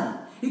Son.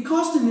 It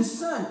cost him his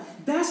Son.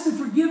 That's the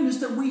forgiveness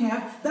that we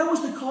have. That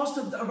was the cost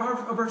of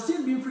our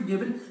sin being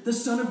forgiven, the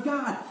Son of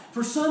God.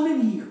 For some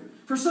in here,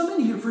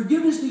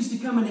 forgiveness needs to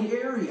come in an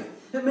area.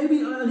 That may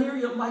be an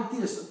area like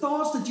this.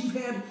 Thoughts that you've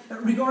had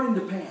regarding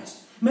the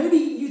past. Maybe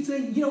you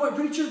think, you know what,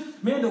 preacher?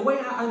 Man, the way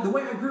I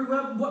grew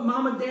up, what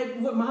mama did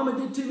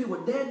to me,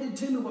 what dad did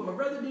to me, what my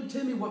brother did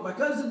to me, what my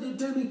cousin did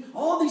to me,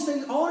 all these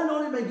things, on and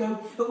on it may go.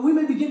 But we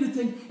may begin to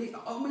think,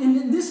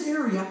 in this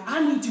area,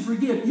 I need to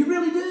forgive. You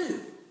really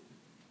do.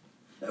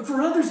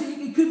 For others,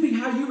 it could be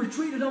how you were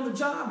treated on the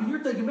job, and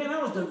you're thinking, man,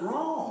 I was done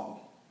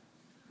wrong.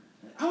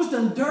 I was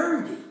done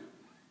dirty.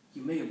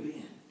 You may have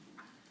been.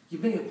 You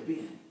may have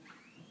been.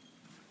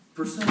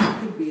 For some, it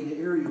could be in the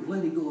area of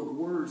letting go of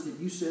words that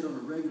you said on a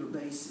regular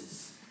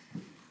basis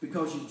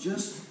because you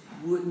just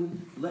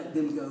wouldn't let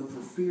them go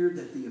for fear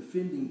that the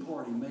offending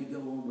party may go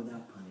on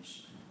without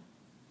punishment.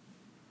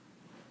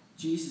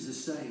 Jesus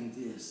is saying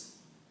this.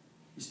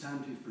 It's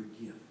time to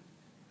forgive.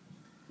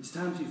 It's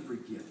time to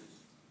forgive.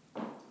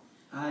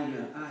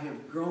 I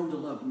have grown to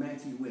love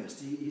Matthew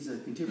West. He's a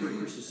contemporary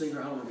Christian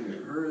singer. I don't know if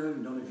you've ever heard of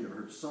him. I don't know if you've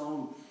ever heard a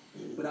song.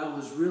 But I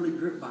was really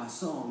gripped by a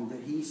song that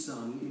he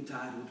sung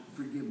entitled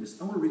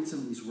Forgiveness. I want to read some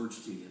of these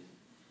words to you.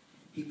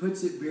 He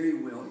puts it very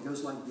well. It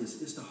goes like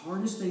this. It's the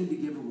hardest thing to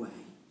give away,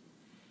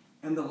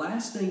 and the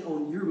last thing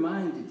on your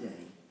mind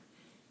today.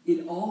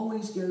 It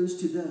always goes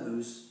to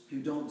those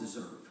who don't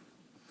deserve.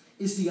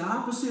 It's the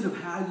opposite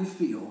of how you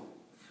feel.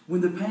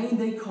 When the pain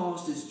they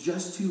caused is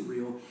just too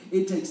real,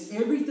 it takes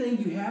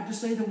everything you have to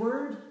say the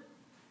word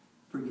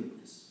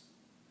forgiveness.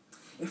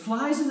 It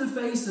flies in the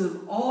face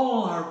of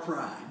all our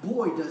pride.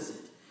 Boy, does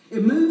it.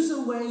 It moves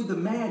away the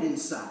mad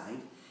inside.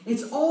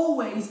 It's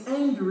always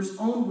anger's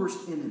own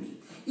worst enemy.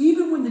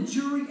 Even when the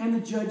jury and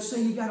the judge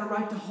say you got a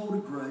right to hold a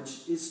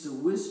grudge, it's the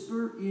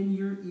whisper in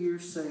your ear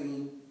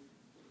saying,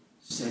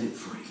 set it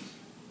free.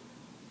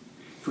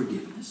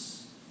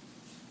 Forgiveness.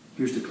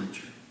 Here's the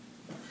clincher.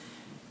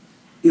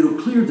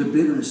 It'll clear the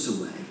bitterness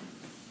away.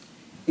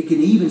 It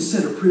can even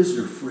set a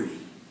prisoner free.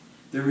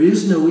 There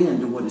is no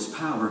end to what his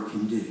power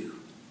can do.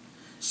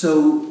 So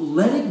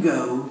let it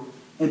go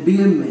and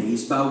be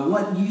amazed by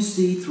what you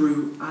see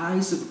through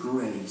eyes of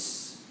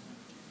grace.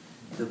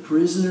 The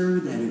prisoner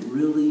that it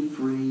really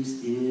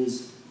frees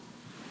is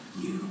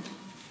you.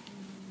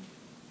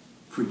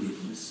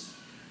 Forgiveness.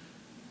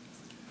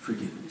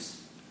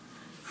 Forgiveness.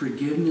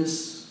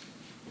 Forgiveness,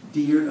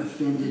 dear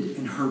offended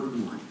and hurt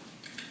one.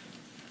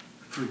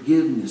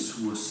 Forgiveness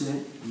will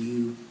set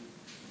you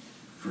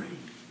free.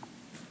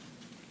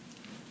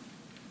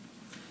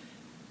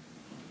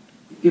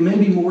 It may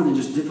be more than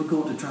just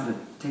difficult to try to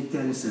take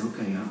that and say,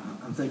 okay,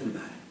 I'm thinking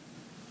about it.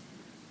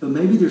 But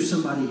maybe there's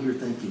somebody here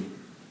thinking,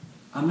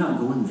 I'm not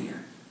going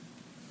there.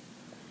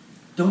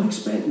 Don't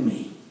expect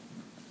me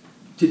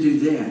to do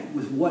that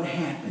with what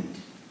happened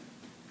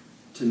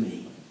to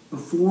me.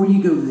 Before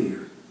you go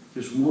there,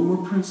 there's one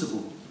more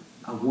principle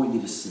I want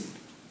you to see.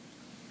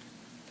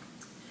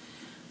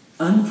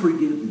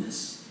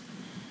 Unforgiveness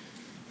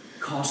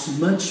costs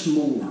much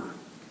more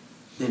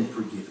than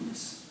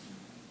forgiveness.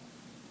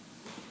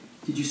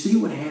 Did you see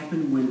what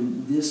happened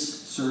when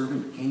this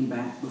servant came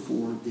back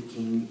before the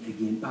king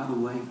again? By the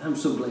way, I'm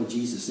so glad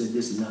Jesus said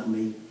this is not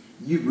me.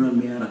 You'd run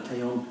me out of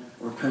town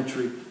or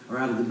country or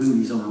out of the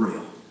boonies on a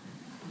rail.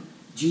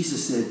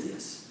 Jesus said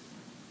this.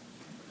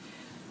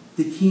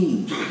 The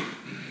king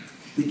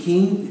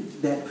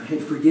that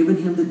had forgiven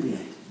him the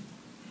debt,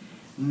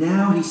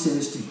 now he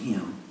says to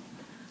him,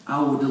 I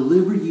will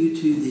deliver you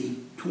to the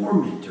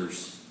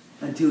tormentors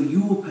until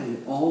you will pay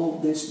all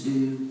that's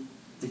due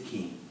the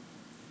king.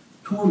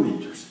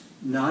 Tormentors,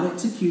 not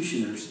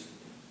executioners,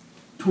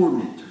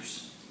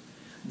 tormentors.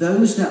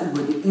 Those that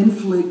would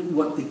inflict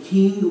what the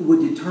king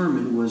would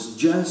determine was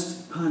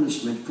just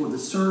punishment for the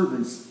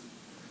servant's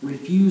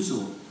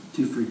refusal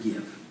to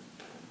forgive.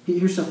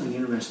 Here's something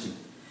interesting.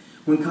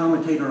 One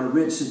commentator I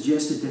read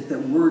suggested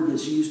that word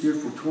that's used there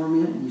for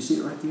torment, and you see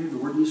it right there, the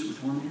word used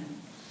for torment,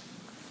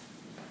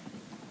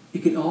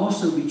 it can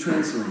also be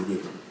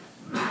translated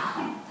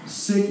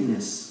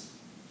sickness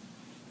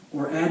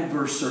or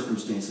adverse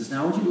circumstances.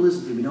 Now I want you to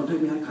listen to me. Don't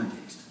take me out of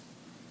context.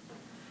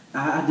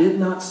 I did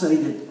not say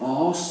that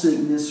all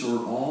sickness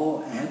or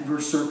all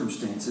adverse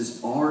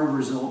circumstances are a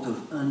result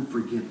of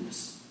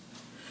unforgiveness.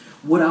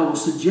 What I will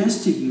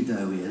suggest to you,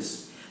 though,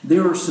 is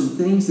there are some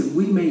things that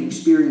we may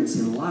experience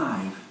in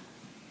life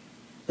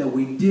that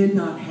we did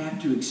not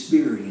have to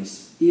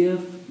experience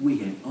if we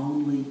had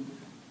only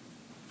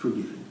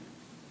forgiven.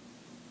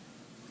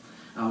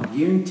 I'll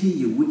guarantee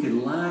you we could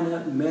line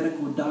up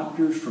medical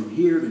doctors from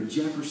here to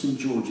Jefferson,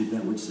 Georgia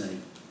that would say,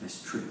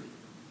 that's true.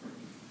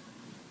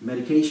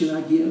 Medication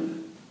I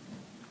give,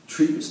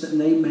 treatments that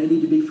may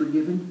need to be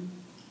forgiven,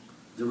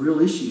 the real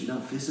issue is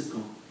not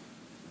physical.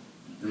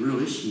 The real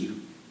issue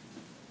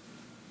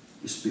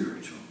is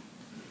spiritual.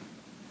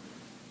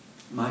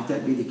 Might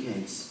that be the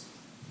case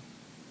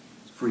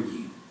for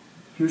you?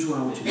 Here's what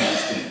I want you to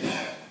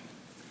understand.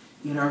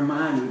 In our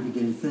mind, we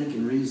begin to think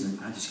and reason,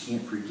 I just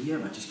can't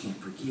forgive. I just can't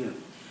forgive.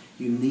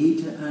 You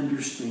need to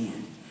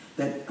understand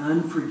that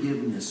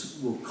unforgiveness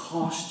will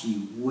cost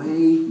you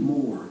way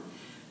more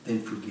than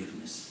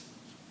forgiveness.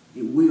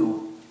 It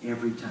will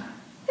every time.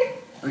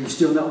 Are you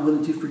still not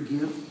willing to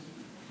forgive?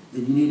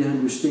 Then you need to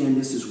understand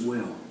this as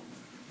well.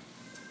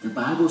 The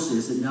Bible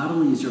says that not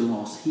only is there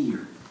loss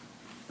here,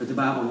 but the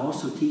Bible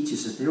also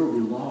teaches that there will be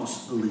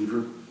loss,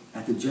 believer,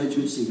 at the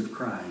judgment seat of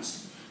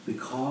Christ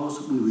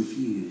because we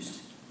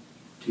refused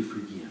to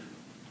forgive.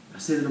 I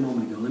said it a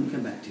moment ago. Let me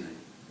come back to it.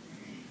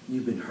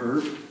 You've been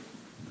hurt.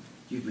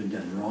 You've been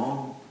done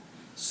wrong.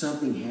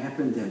 Something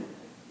happened that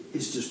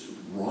is just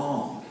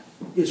wrong.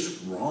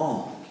 It's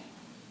wrong.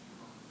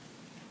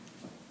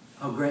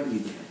 I'll grant you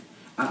that.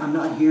 I'm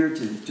not here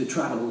to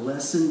try to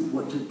lessen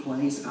what took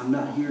place. I'm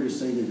not here to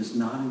say that it's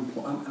not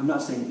important. I'm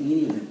not saying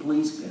any of it.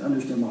 Please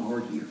understand my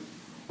heart here.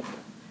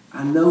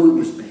 I know it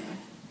was bad.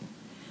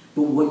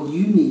 But what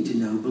you need to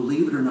know,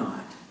 believe it or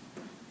not,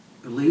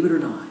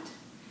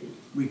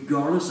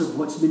 regardless of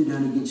what's been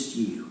done against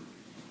you,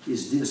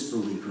 is this,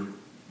 believer.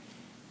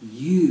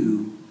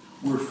 You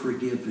were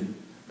forgiven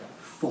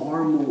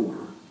far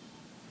more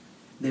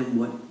than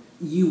what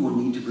you will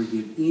need to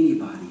forgive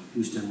anybody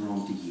who's done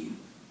wrong to you.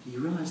 Do you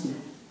realize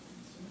that?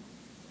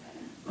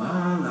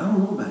 I don't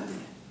know about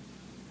that.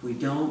 We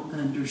don't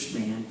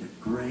understand the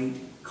great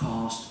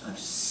cost of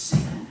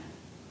sin.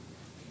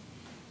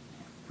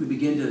 We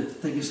begin to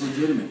think it's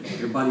legitimate.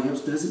 Everybody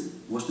else does it.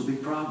 What's the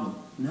big problem?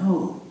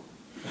 No.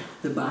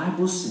 The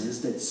Bible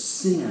says that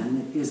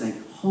sin is a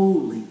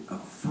holy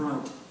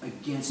affront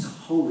against a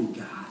holy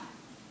God.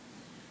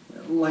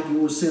 Like it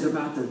was said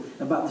about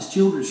this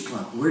children's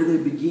club. Where do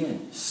they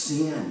begin?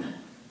 Sin.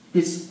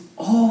 It's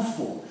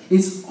awful.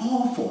 It's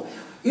awful.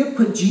 It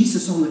put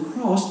Jesus on the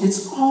cross.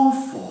 It's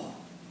awful.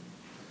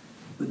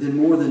 But then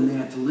more than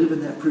that, to live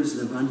in that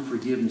prison of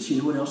unforgiveness, you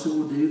know what else it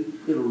will do?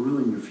 It'll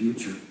ruin your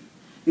future.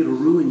 It'll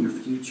ruin your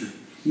future.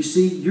 You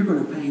see, you're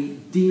going to pay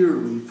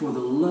dearly for the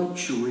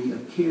luxury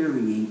of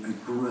carrying a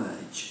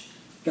grudge.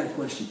 Got a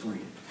question for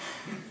you.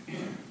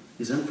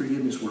 Is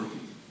unforgiveness worth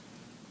it?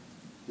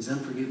 Is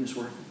unforgiveness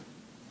worth it?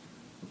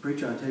 Well,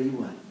 preacher, I'll tell you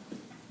what.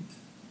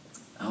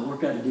 I'll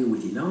work out a deal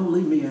with you. Don't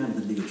leave me out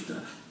of the deal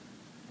stuff.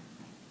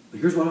 But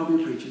here's what I'll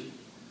do, preacher.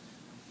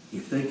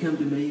 If they come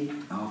to me,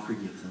 I'll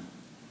forgive them.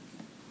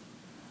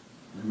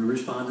 Let me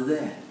respond to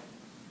that.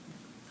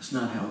 That's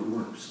not how it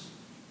works.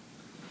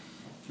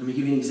 Let me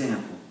give you an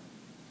example.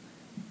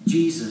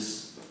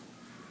 Jesus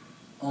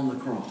on the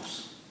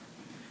cross.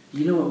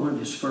 You know what one of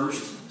his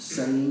first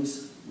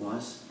sayings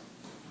was?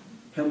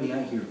 Help me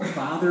out here.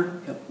 Father,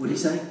 what did he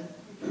say?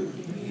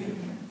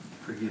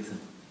 Forgive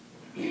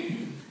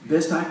them.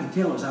 Best I can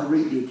tell as I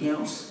read the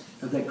accounts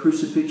of that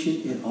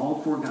crucifixion in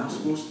all four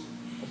Gospels,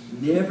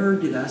 never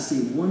did I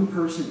see one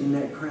person in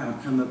that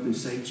crowd come up and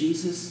say,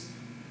 Jesus,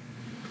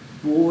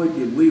 boy,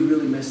 did we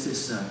really mess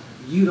this up.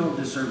 You don't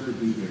deserve to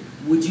be there.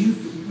 Would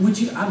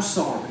you, I'm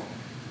sorry.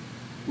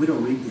 We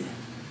don't read that.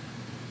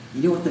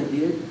 You know what they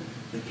did?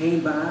 They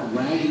came by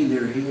wagging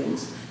their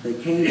heads. They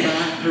came by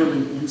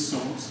hurling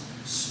insults,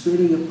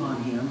 spitting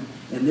upon him,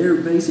 and they're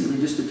basically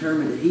just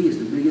determined that he is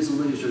the biggest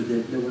loser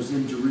that was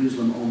in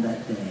Jerusalem on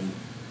that day.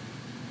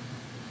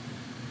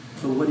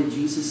 But what did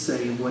Jesus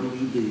say and what did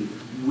he do?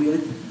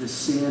 With the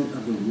sin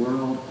of the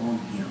world on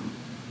him.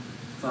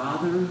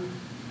 Father,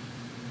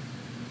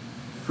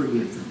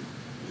 forgive them.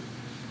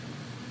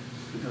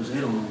 Because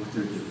they don't know what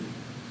they're doing.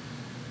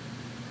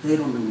 They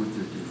don't know what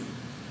they're doing.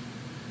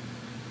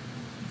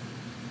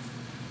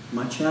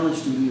 My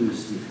challenge to you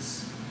is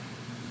this.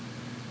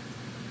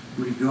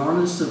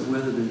 Regardless of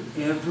whether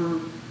they ever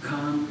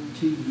come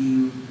to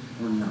you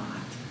or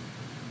not,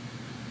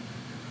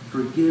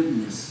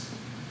 forgiveness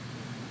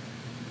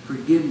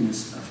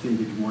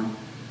offended one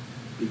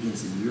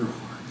begins in your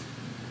heart,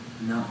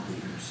 not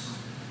theirs.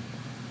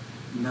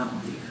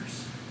 Not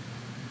theirs.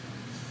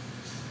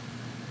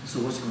 So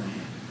what's going to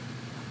happen?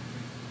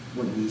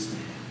 What needs to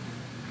happen?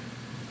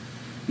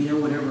 You know,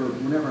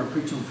 whenever I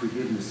preach on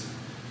forgiveness,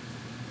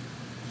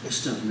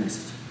 it's a tough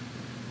message.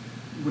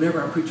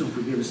 Whenever I preach on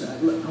forgiveness, I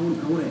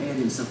want to add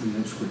in something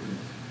else quickly.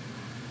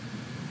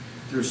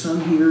 There are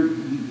some here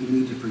you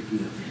need to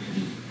forgive.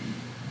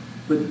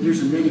 But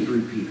there's another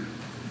group here.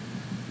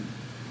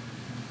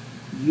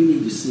 You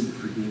need to seek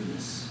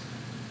forgiveness.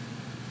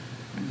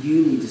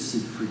 You need to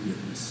seek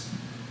forgiveness.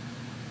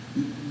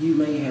 You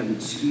may have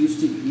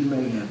excused it. You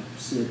may have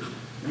said,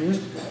 man,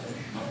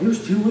 it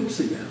was 2 weeks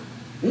ago.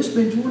 It's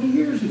been 20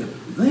 years ago.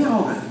 They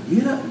all got to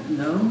get up.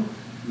 No,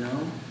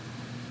 none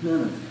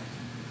of that.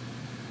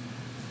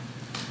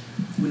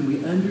 When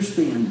we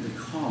understand the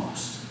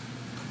cost,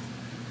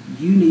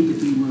 you need to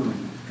be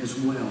willing as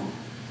well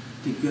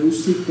to go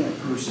seek that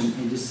person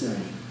and to say,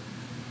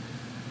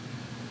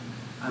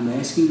 I'm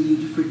asking you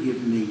to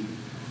forgive me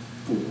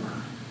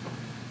for.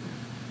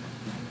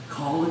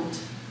 Call it,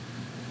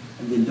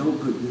 and then don't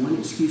put one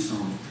excuse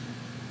on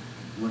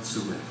it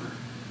whatsoever.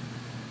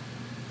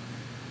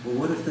 Well,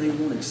 what if they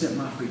won't accept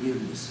my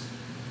forgiveness?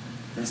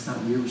 That's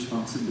not your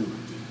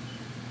responsibility.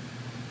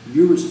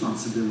 Your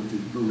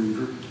responsibility,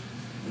 believer,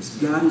 as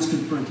God has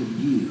confronted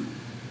you,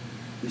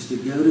 is to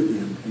go to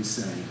them and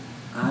say,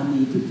 I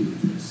need to do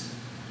this.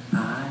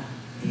 I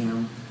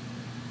am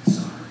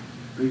sorry.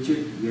 Preacher,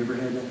 you ever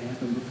had that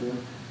happen before?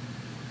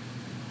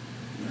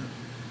 Yeah.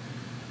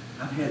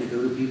 I've had to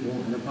go to people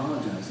and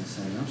apologize and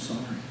say, I'm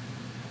sorry.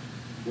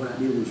 What I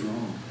did was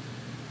wrong.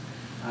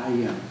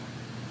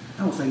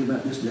 I was thinking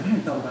about this today. I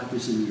hadn't thought about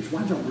this in years.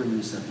 Why don't bring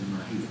this up in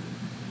my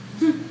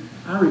head?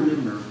 I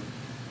remember,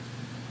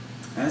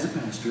 as a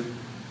pastor,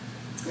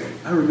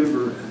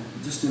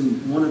 just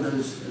in one of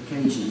those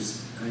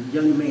occasions, a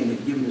young man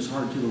had given his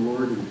heart to the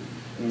Lord,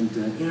 and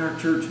in our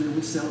church, man,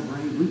 we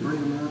celebrate, we bring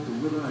him up,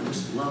 and I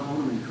just love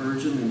on him,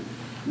 encourage him,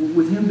 and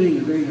with him being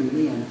a very young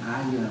man,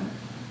 I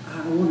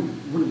wanted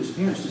one of his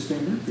parents to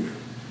stand up there,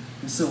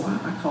 and so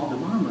I called the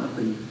mom up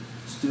and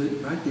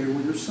stood right there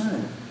with her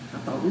son. I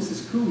thought, this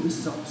is cool, this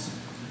is awesome.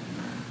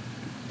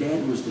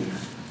 Dad was there,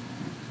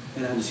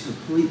 and I just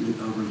completely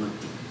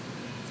overlooked it.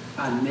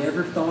 I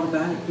never thought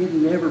about it. It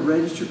never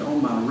registered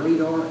on my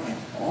radar at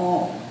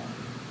all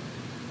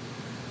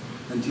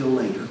until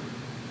later.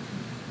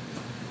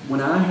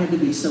 When I had to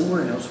be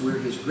somewhere else where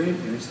his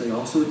grandparents, they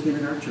also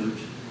attended our church,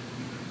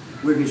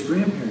 where his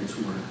grandparents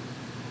were,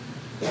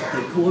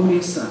 they pulled me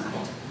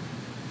aside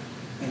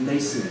and they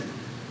said,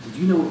 "Did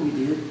you know what you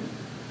did?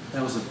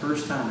 That was the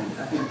first time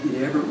it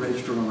ever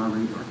registered on my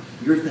radar."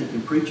 You're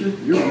thinking, "Preacher,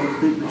 you're one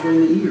to think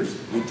between the ears.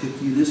 It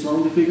took you this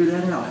long to figure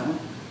that out, huh?"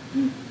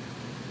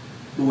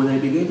 But when they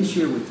began to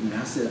share with me,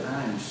 I said,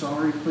 "I am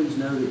sorry. Please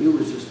know that it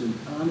was just an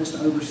honest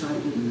oversight.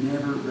 It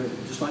never,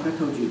 just like I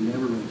told you, it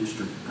never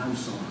registered. I'm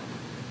sorry."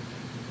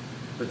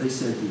 But they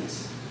said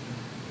this: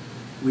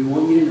 "We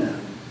want you to know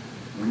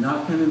we're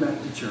not coming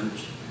back to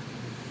church.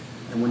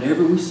 And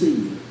whenever we see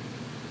you,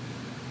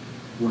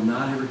 we'll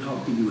not ever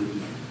talk to you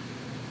again."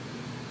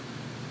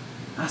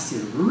 I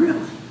said, "Really?"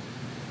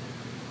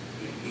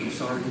 I'm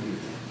sorry to hear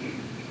that.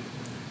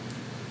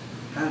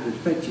 How did it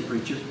affect you,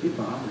 preacher? It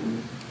bothered me.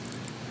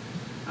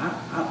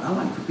 I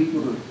like for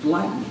people to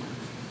like me.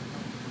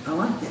 I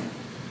like that.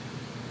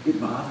 It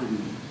bothered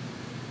me.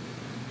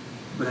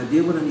 But I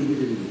did what I needed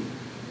to do.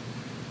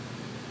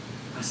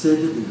 I said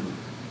to them,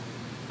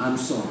 "I'm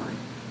sorry.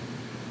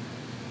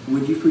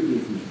 Would you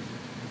forgive me?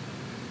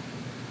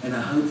 And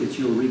I hope that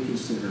you'll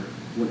reconsider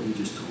what you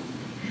just told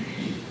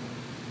me."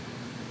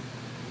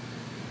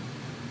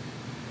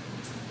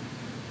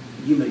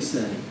 You may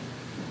say,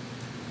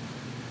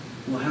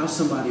 "Well, how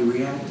somebody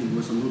reacted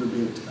was a little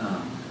bit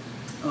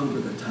over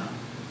the top."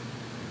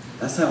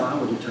 That's how I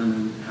would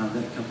determine how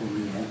that couple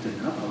reacted.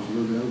 I thought it was a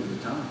little bit over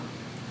the top.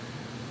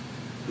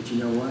 But you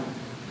know what?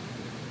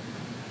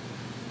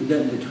 It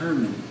doesn't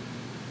determine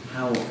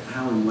how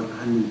and what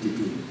I need to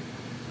do.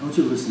 I want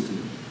you to listen to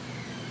me.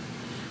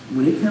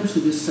 When it comes to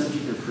this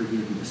subject of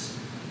forgiveness,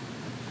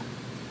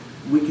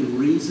 we can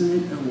reason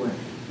it away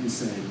and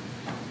say,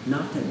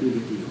 not that big a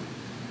deal.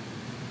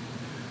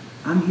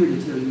 I'm here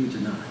to tell you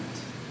tonight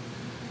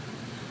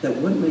that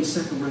what may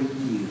separate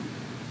you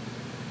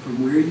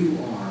from where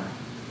you are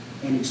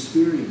and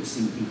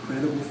experiencing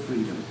incredible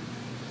freedom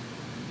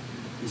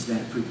is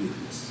that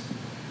forgiveness.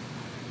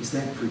 Is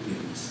that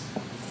forgiveness.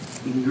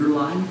 In your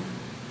life,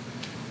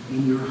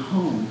 in your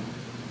home,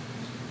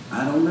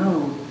 I don't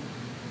know,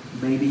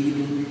 maybe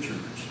even in your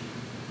church.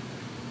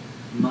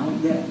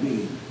 Might that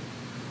be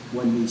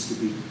what needs to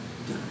be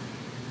done?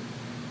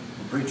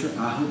 Well, preacher,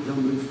 I hope they'll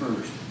move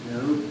first.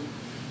 No,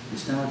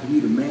 it's time for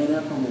you to man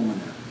up and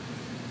woman up.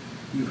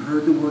 You've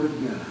heard the word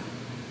of God.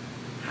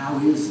 How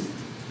is it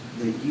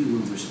that you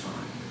will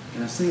respond?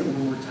 Can I say it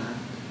one more time?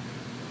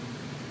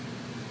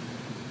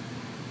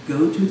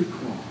 Go to the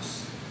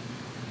cross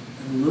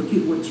and look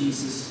at what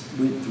Jesus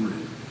went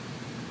through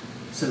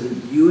so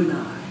that you and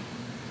I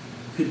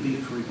could be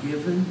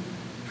forgiven,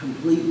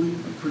 completely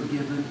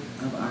forgiven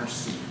of our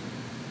sin.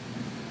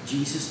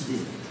 Jesus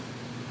did it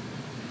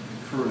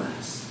for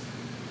us.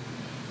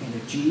 And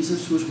if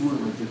Jesus was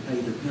willing to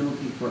pay the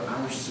penalty for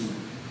our sin,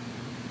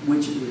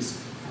 which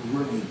is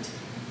great,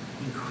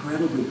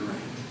 incredibly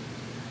great,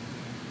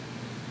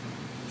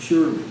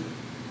 surely,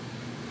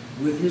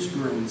 with his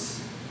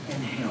grace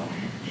and help,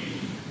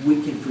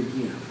 we can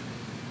forgive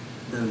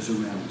those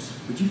around us.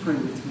 Would you pray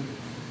with me?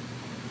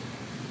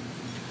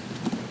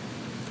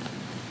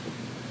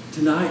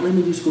 Tonight, let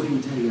me just go ahead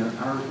and tell you,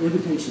 our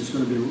invitation is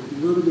going to be a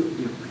little bit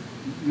different.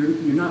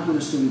 You're not going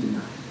to sing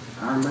tonight.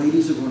 Our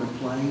ladies are going to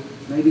play,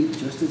 maybe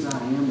Just As I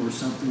Am or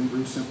something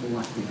real simple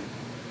like that.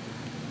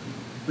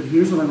 But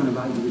here's what I'm going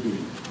to invite you to do.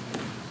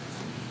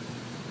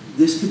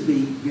 This could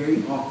be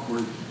very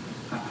awkward.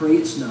 I pray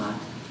it's not.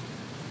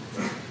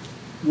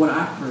 What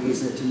I pray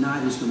is that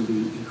tonight is going to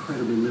be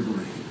incredibly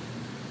liberating.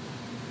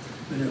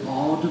 But it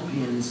all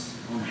depends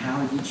on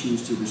how you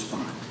choose to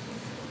respond.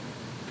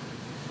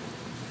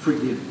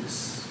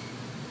 Forgiveness.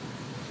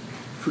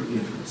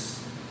 Forgiveness.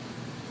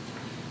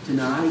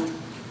 Tonight,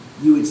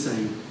 you would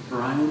say,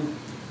 Brian,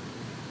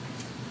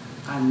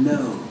 I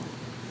know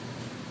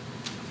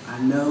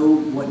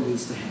what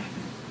needs to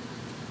happen.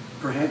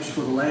 Perhaps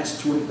for the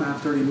last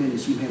 25, 30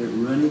 minutes, you've had it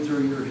running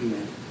through your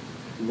head.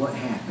 What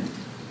happened?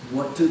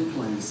 What took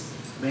place?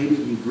 Maybe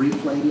you've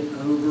replayed it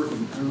over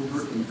and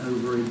over and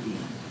over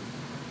again.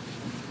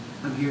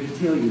 I'm here to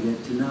tell you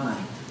that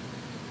tonight,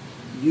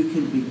 you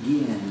can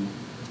begin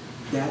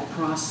that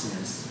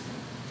process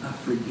of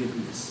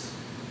forgiveness.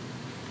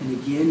 And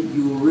again,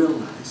 you will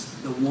realize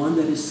the one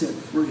that is set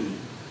free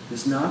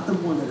is not the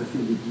one that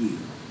offended you,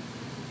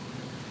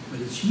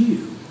 but it's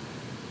you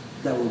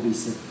that will be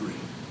set free.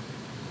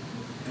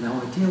 And I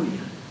want to tell you,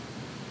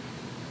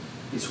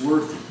 it's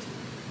worth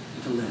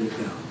it to let it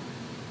go.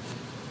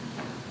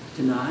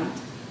 Tonight,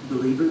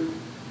 believer,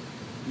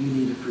 you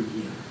need to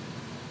forgive.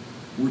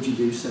 Would you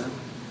do so?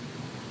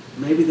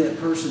 Maybe that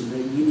person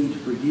that you need to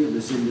forgive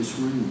is in this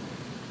room.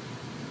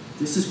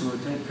 This is going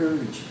to take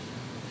courage.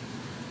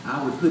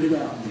 I would put it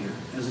out there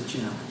as a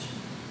challenge.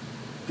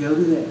 Go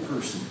to that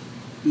person,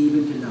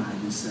 even tonight,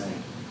 and say,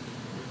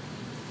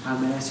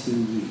 I'm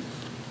asking you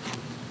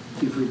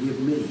to forgive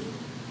me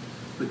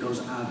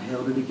because I've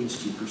held it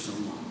against you for so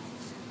long.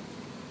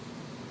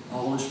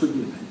 All is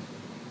forgiven.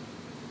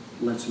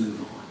 Let's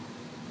move on.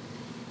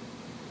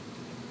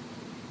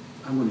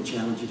 I'm going to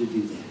challenge you to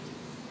do that.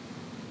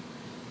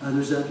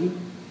 Others of you,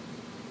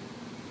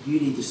 you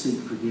need to seek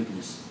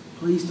forgiveness.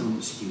 Please don't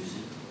excuse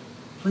it.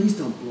 Please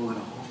don't blow it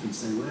off and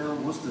say, well,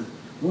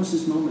 once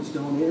this moment's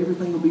gone,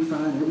 everything will be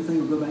fine, everything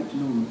will go back to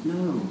normal.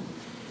 No.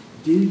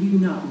 Do you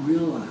not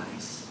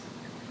realize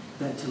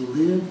that to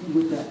live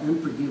with that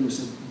unforgiveness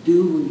of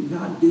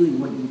not doing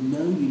what you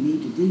know you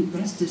need to do,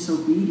 that's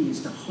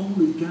disobedience to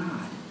holy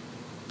God.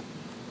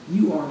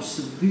 You are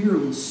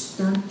severely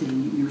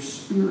stunting your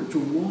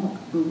spiritual walk.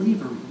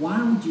 Believer,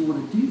 why would you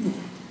want to do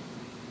that?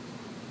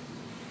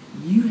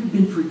 You have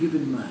been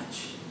forgiven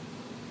much.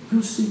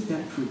 Go seek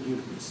that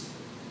forgiveness.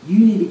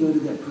 You need to go to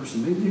that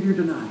person. Maybe they're here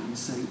tonight and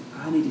say,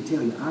 I need to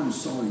tell you, I'm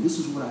sorry. This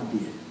is what I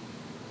did.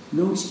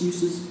 No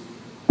excuses.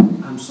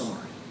 I'm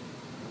sorry.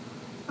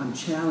 I'm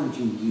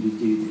challenging you to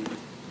do that.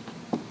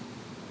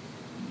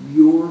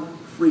 Your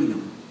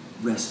freedom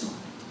rests on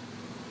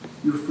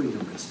it. Your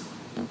freedom rests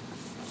on it.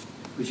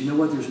 But you know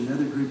what? There's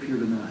another group here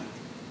tonight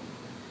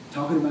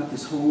talking about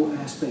this whole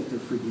aspect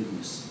of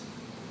forgiveness.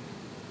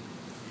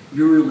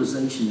 Your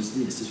realization is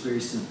this. It's very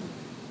simple.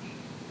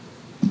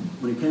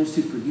 When it comes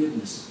to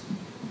forgiveness,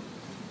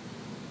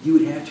 you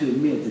would have to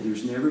admit that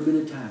there's never been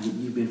a time that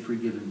you've been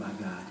forgiven by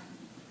God.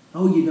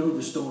 Oh, you know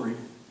the story.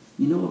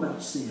 You know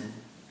about sin.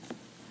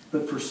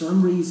 But for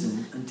some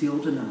reason,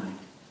 until tonight,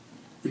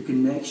 the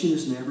connection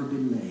has never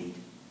been made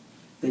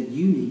that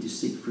you need to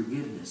seek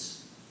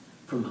forgiveness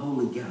from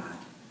holy God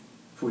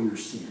for your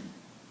sin.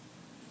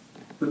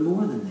 But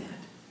more than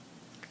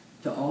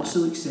that, to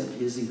also accept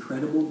his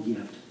incredible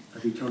gift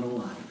of eternal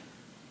life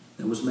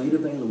that was made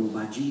available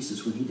by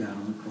Jesus when he died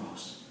on the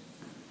cross.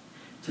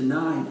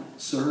 Tonight,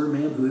 sir,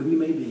 ma'am, whoever you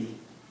may be,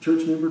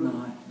 church member or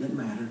not, doesn't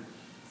matter,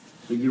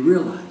 but you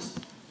realize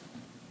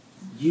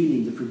you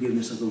need the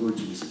forgiveness of the Lord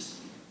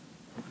Jesus.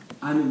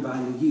 I'm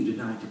inviting you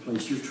tonight to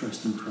place your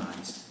trust in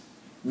Christ.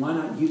 Why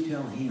not you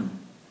tell him?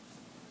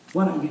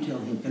 Why not you tell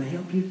him? Can I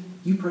help you?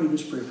 You pray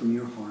this prayer from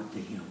your heart to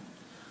him.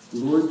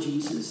 Lord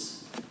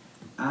Jesus,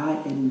 I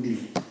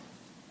admit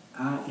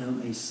I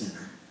am a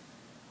sinner.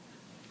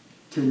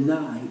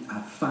 Tonight,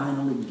 I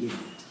finally get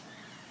it.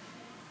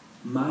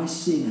 My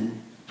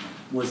sin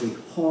was a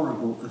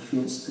horrible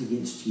offense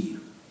against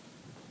you.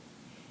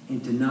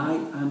 And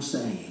tonight, I'm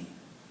saying,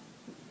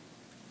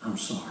 I'm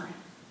sorry.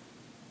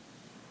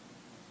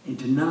 And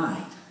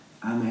tonight,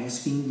 I'm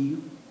asking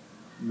you,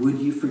 would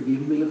you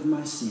forgive me of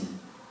my sin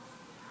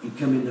and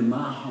come into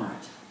my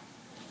heart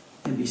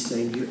and be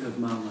Savior of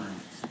my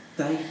life?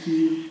 Thank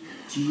you,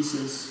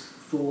 Jesus,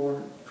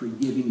 for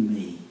forgiving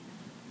me.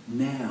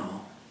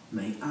 Now,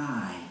 may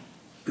I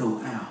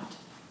go out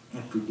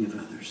and forgive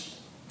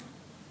others.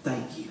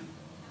 Thank you.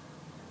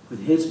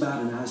 With heads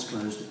bowed and eyes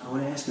closed, I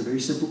want to ask a very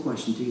simple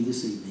question to you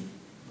this evening.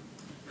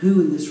 Who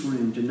in this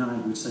room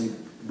tonight would say,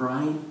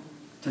 Brian,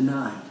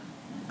 tonight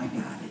I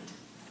got it.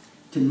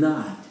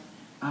 Tonight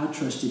I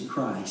trusted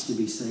Christ to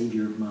be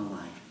Savior of my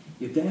life.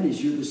 If that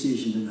is your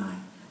decision tonight,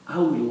 I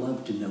would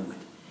love to know it.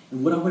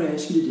 And what I would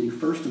ask you to do,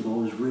 first of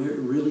all, is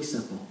really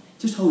simple.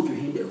 Just hold your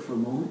hand up for a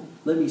moment.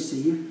 Let me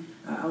see you.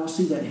 I will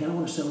see that hand. I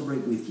want to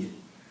celebrate with you.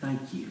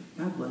 Thank you.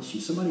 God bless you.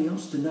 Somebody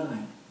else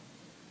tonight.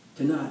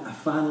 Tonight, I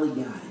finally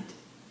got it.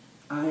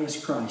 I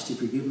asked Christ to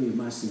forgive me of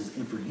my sins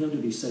and for him to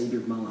be Savior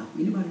of my life.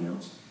 Anybody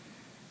else?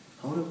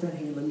 Hold up that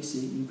hand. Let me see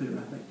it. You can put it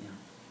right back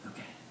down.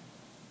 Okay.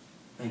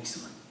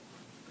 Excellent.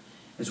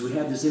 As we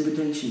have this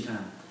invitation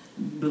time,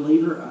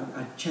 believer,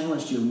 I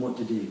challenged you on what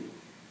to do.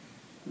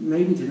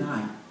 Maybe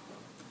tonight,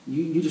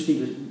 you just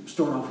need to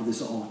start off with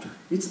this altar.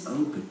 It's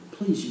open.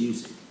 Please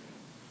use it.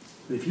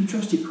 But if you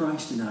trusted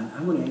Christ tonight,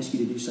 I'm going to ask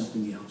you to do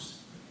something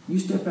else. You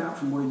step out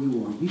from where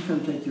you are. You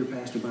come take your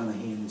pastor by the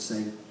hand and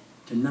say,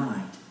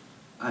 tonight,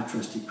 I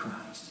trusted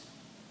Christ.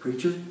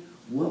 Preacher,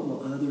 what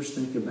will others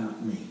think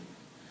about me?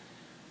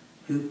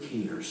 Who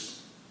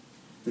cares?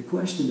 The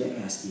question to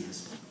ask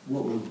is,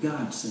 what will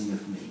God say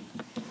of me?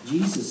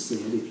 Jesus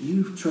said, if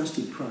you've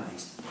trusted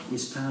Christ,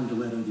 it's time to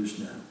let others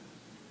know.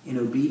 In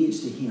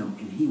obedience to him,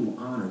 and he will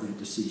honor that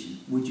decision.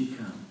 Would you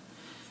come?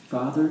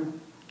 Father,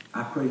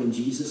 I pray in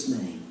Jesus'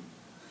 name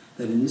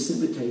that in this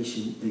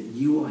invitation that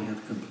you will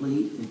have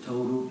complete and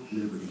total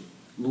liberty.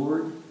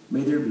 Lord,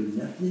 may there be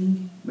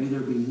nothing, may there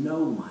be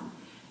no one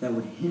that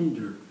would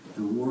hinder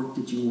the work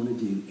that you want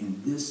to do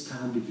in this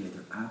time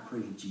together. I pray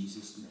in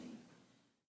Jesus' name.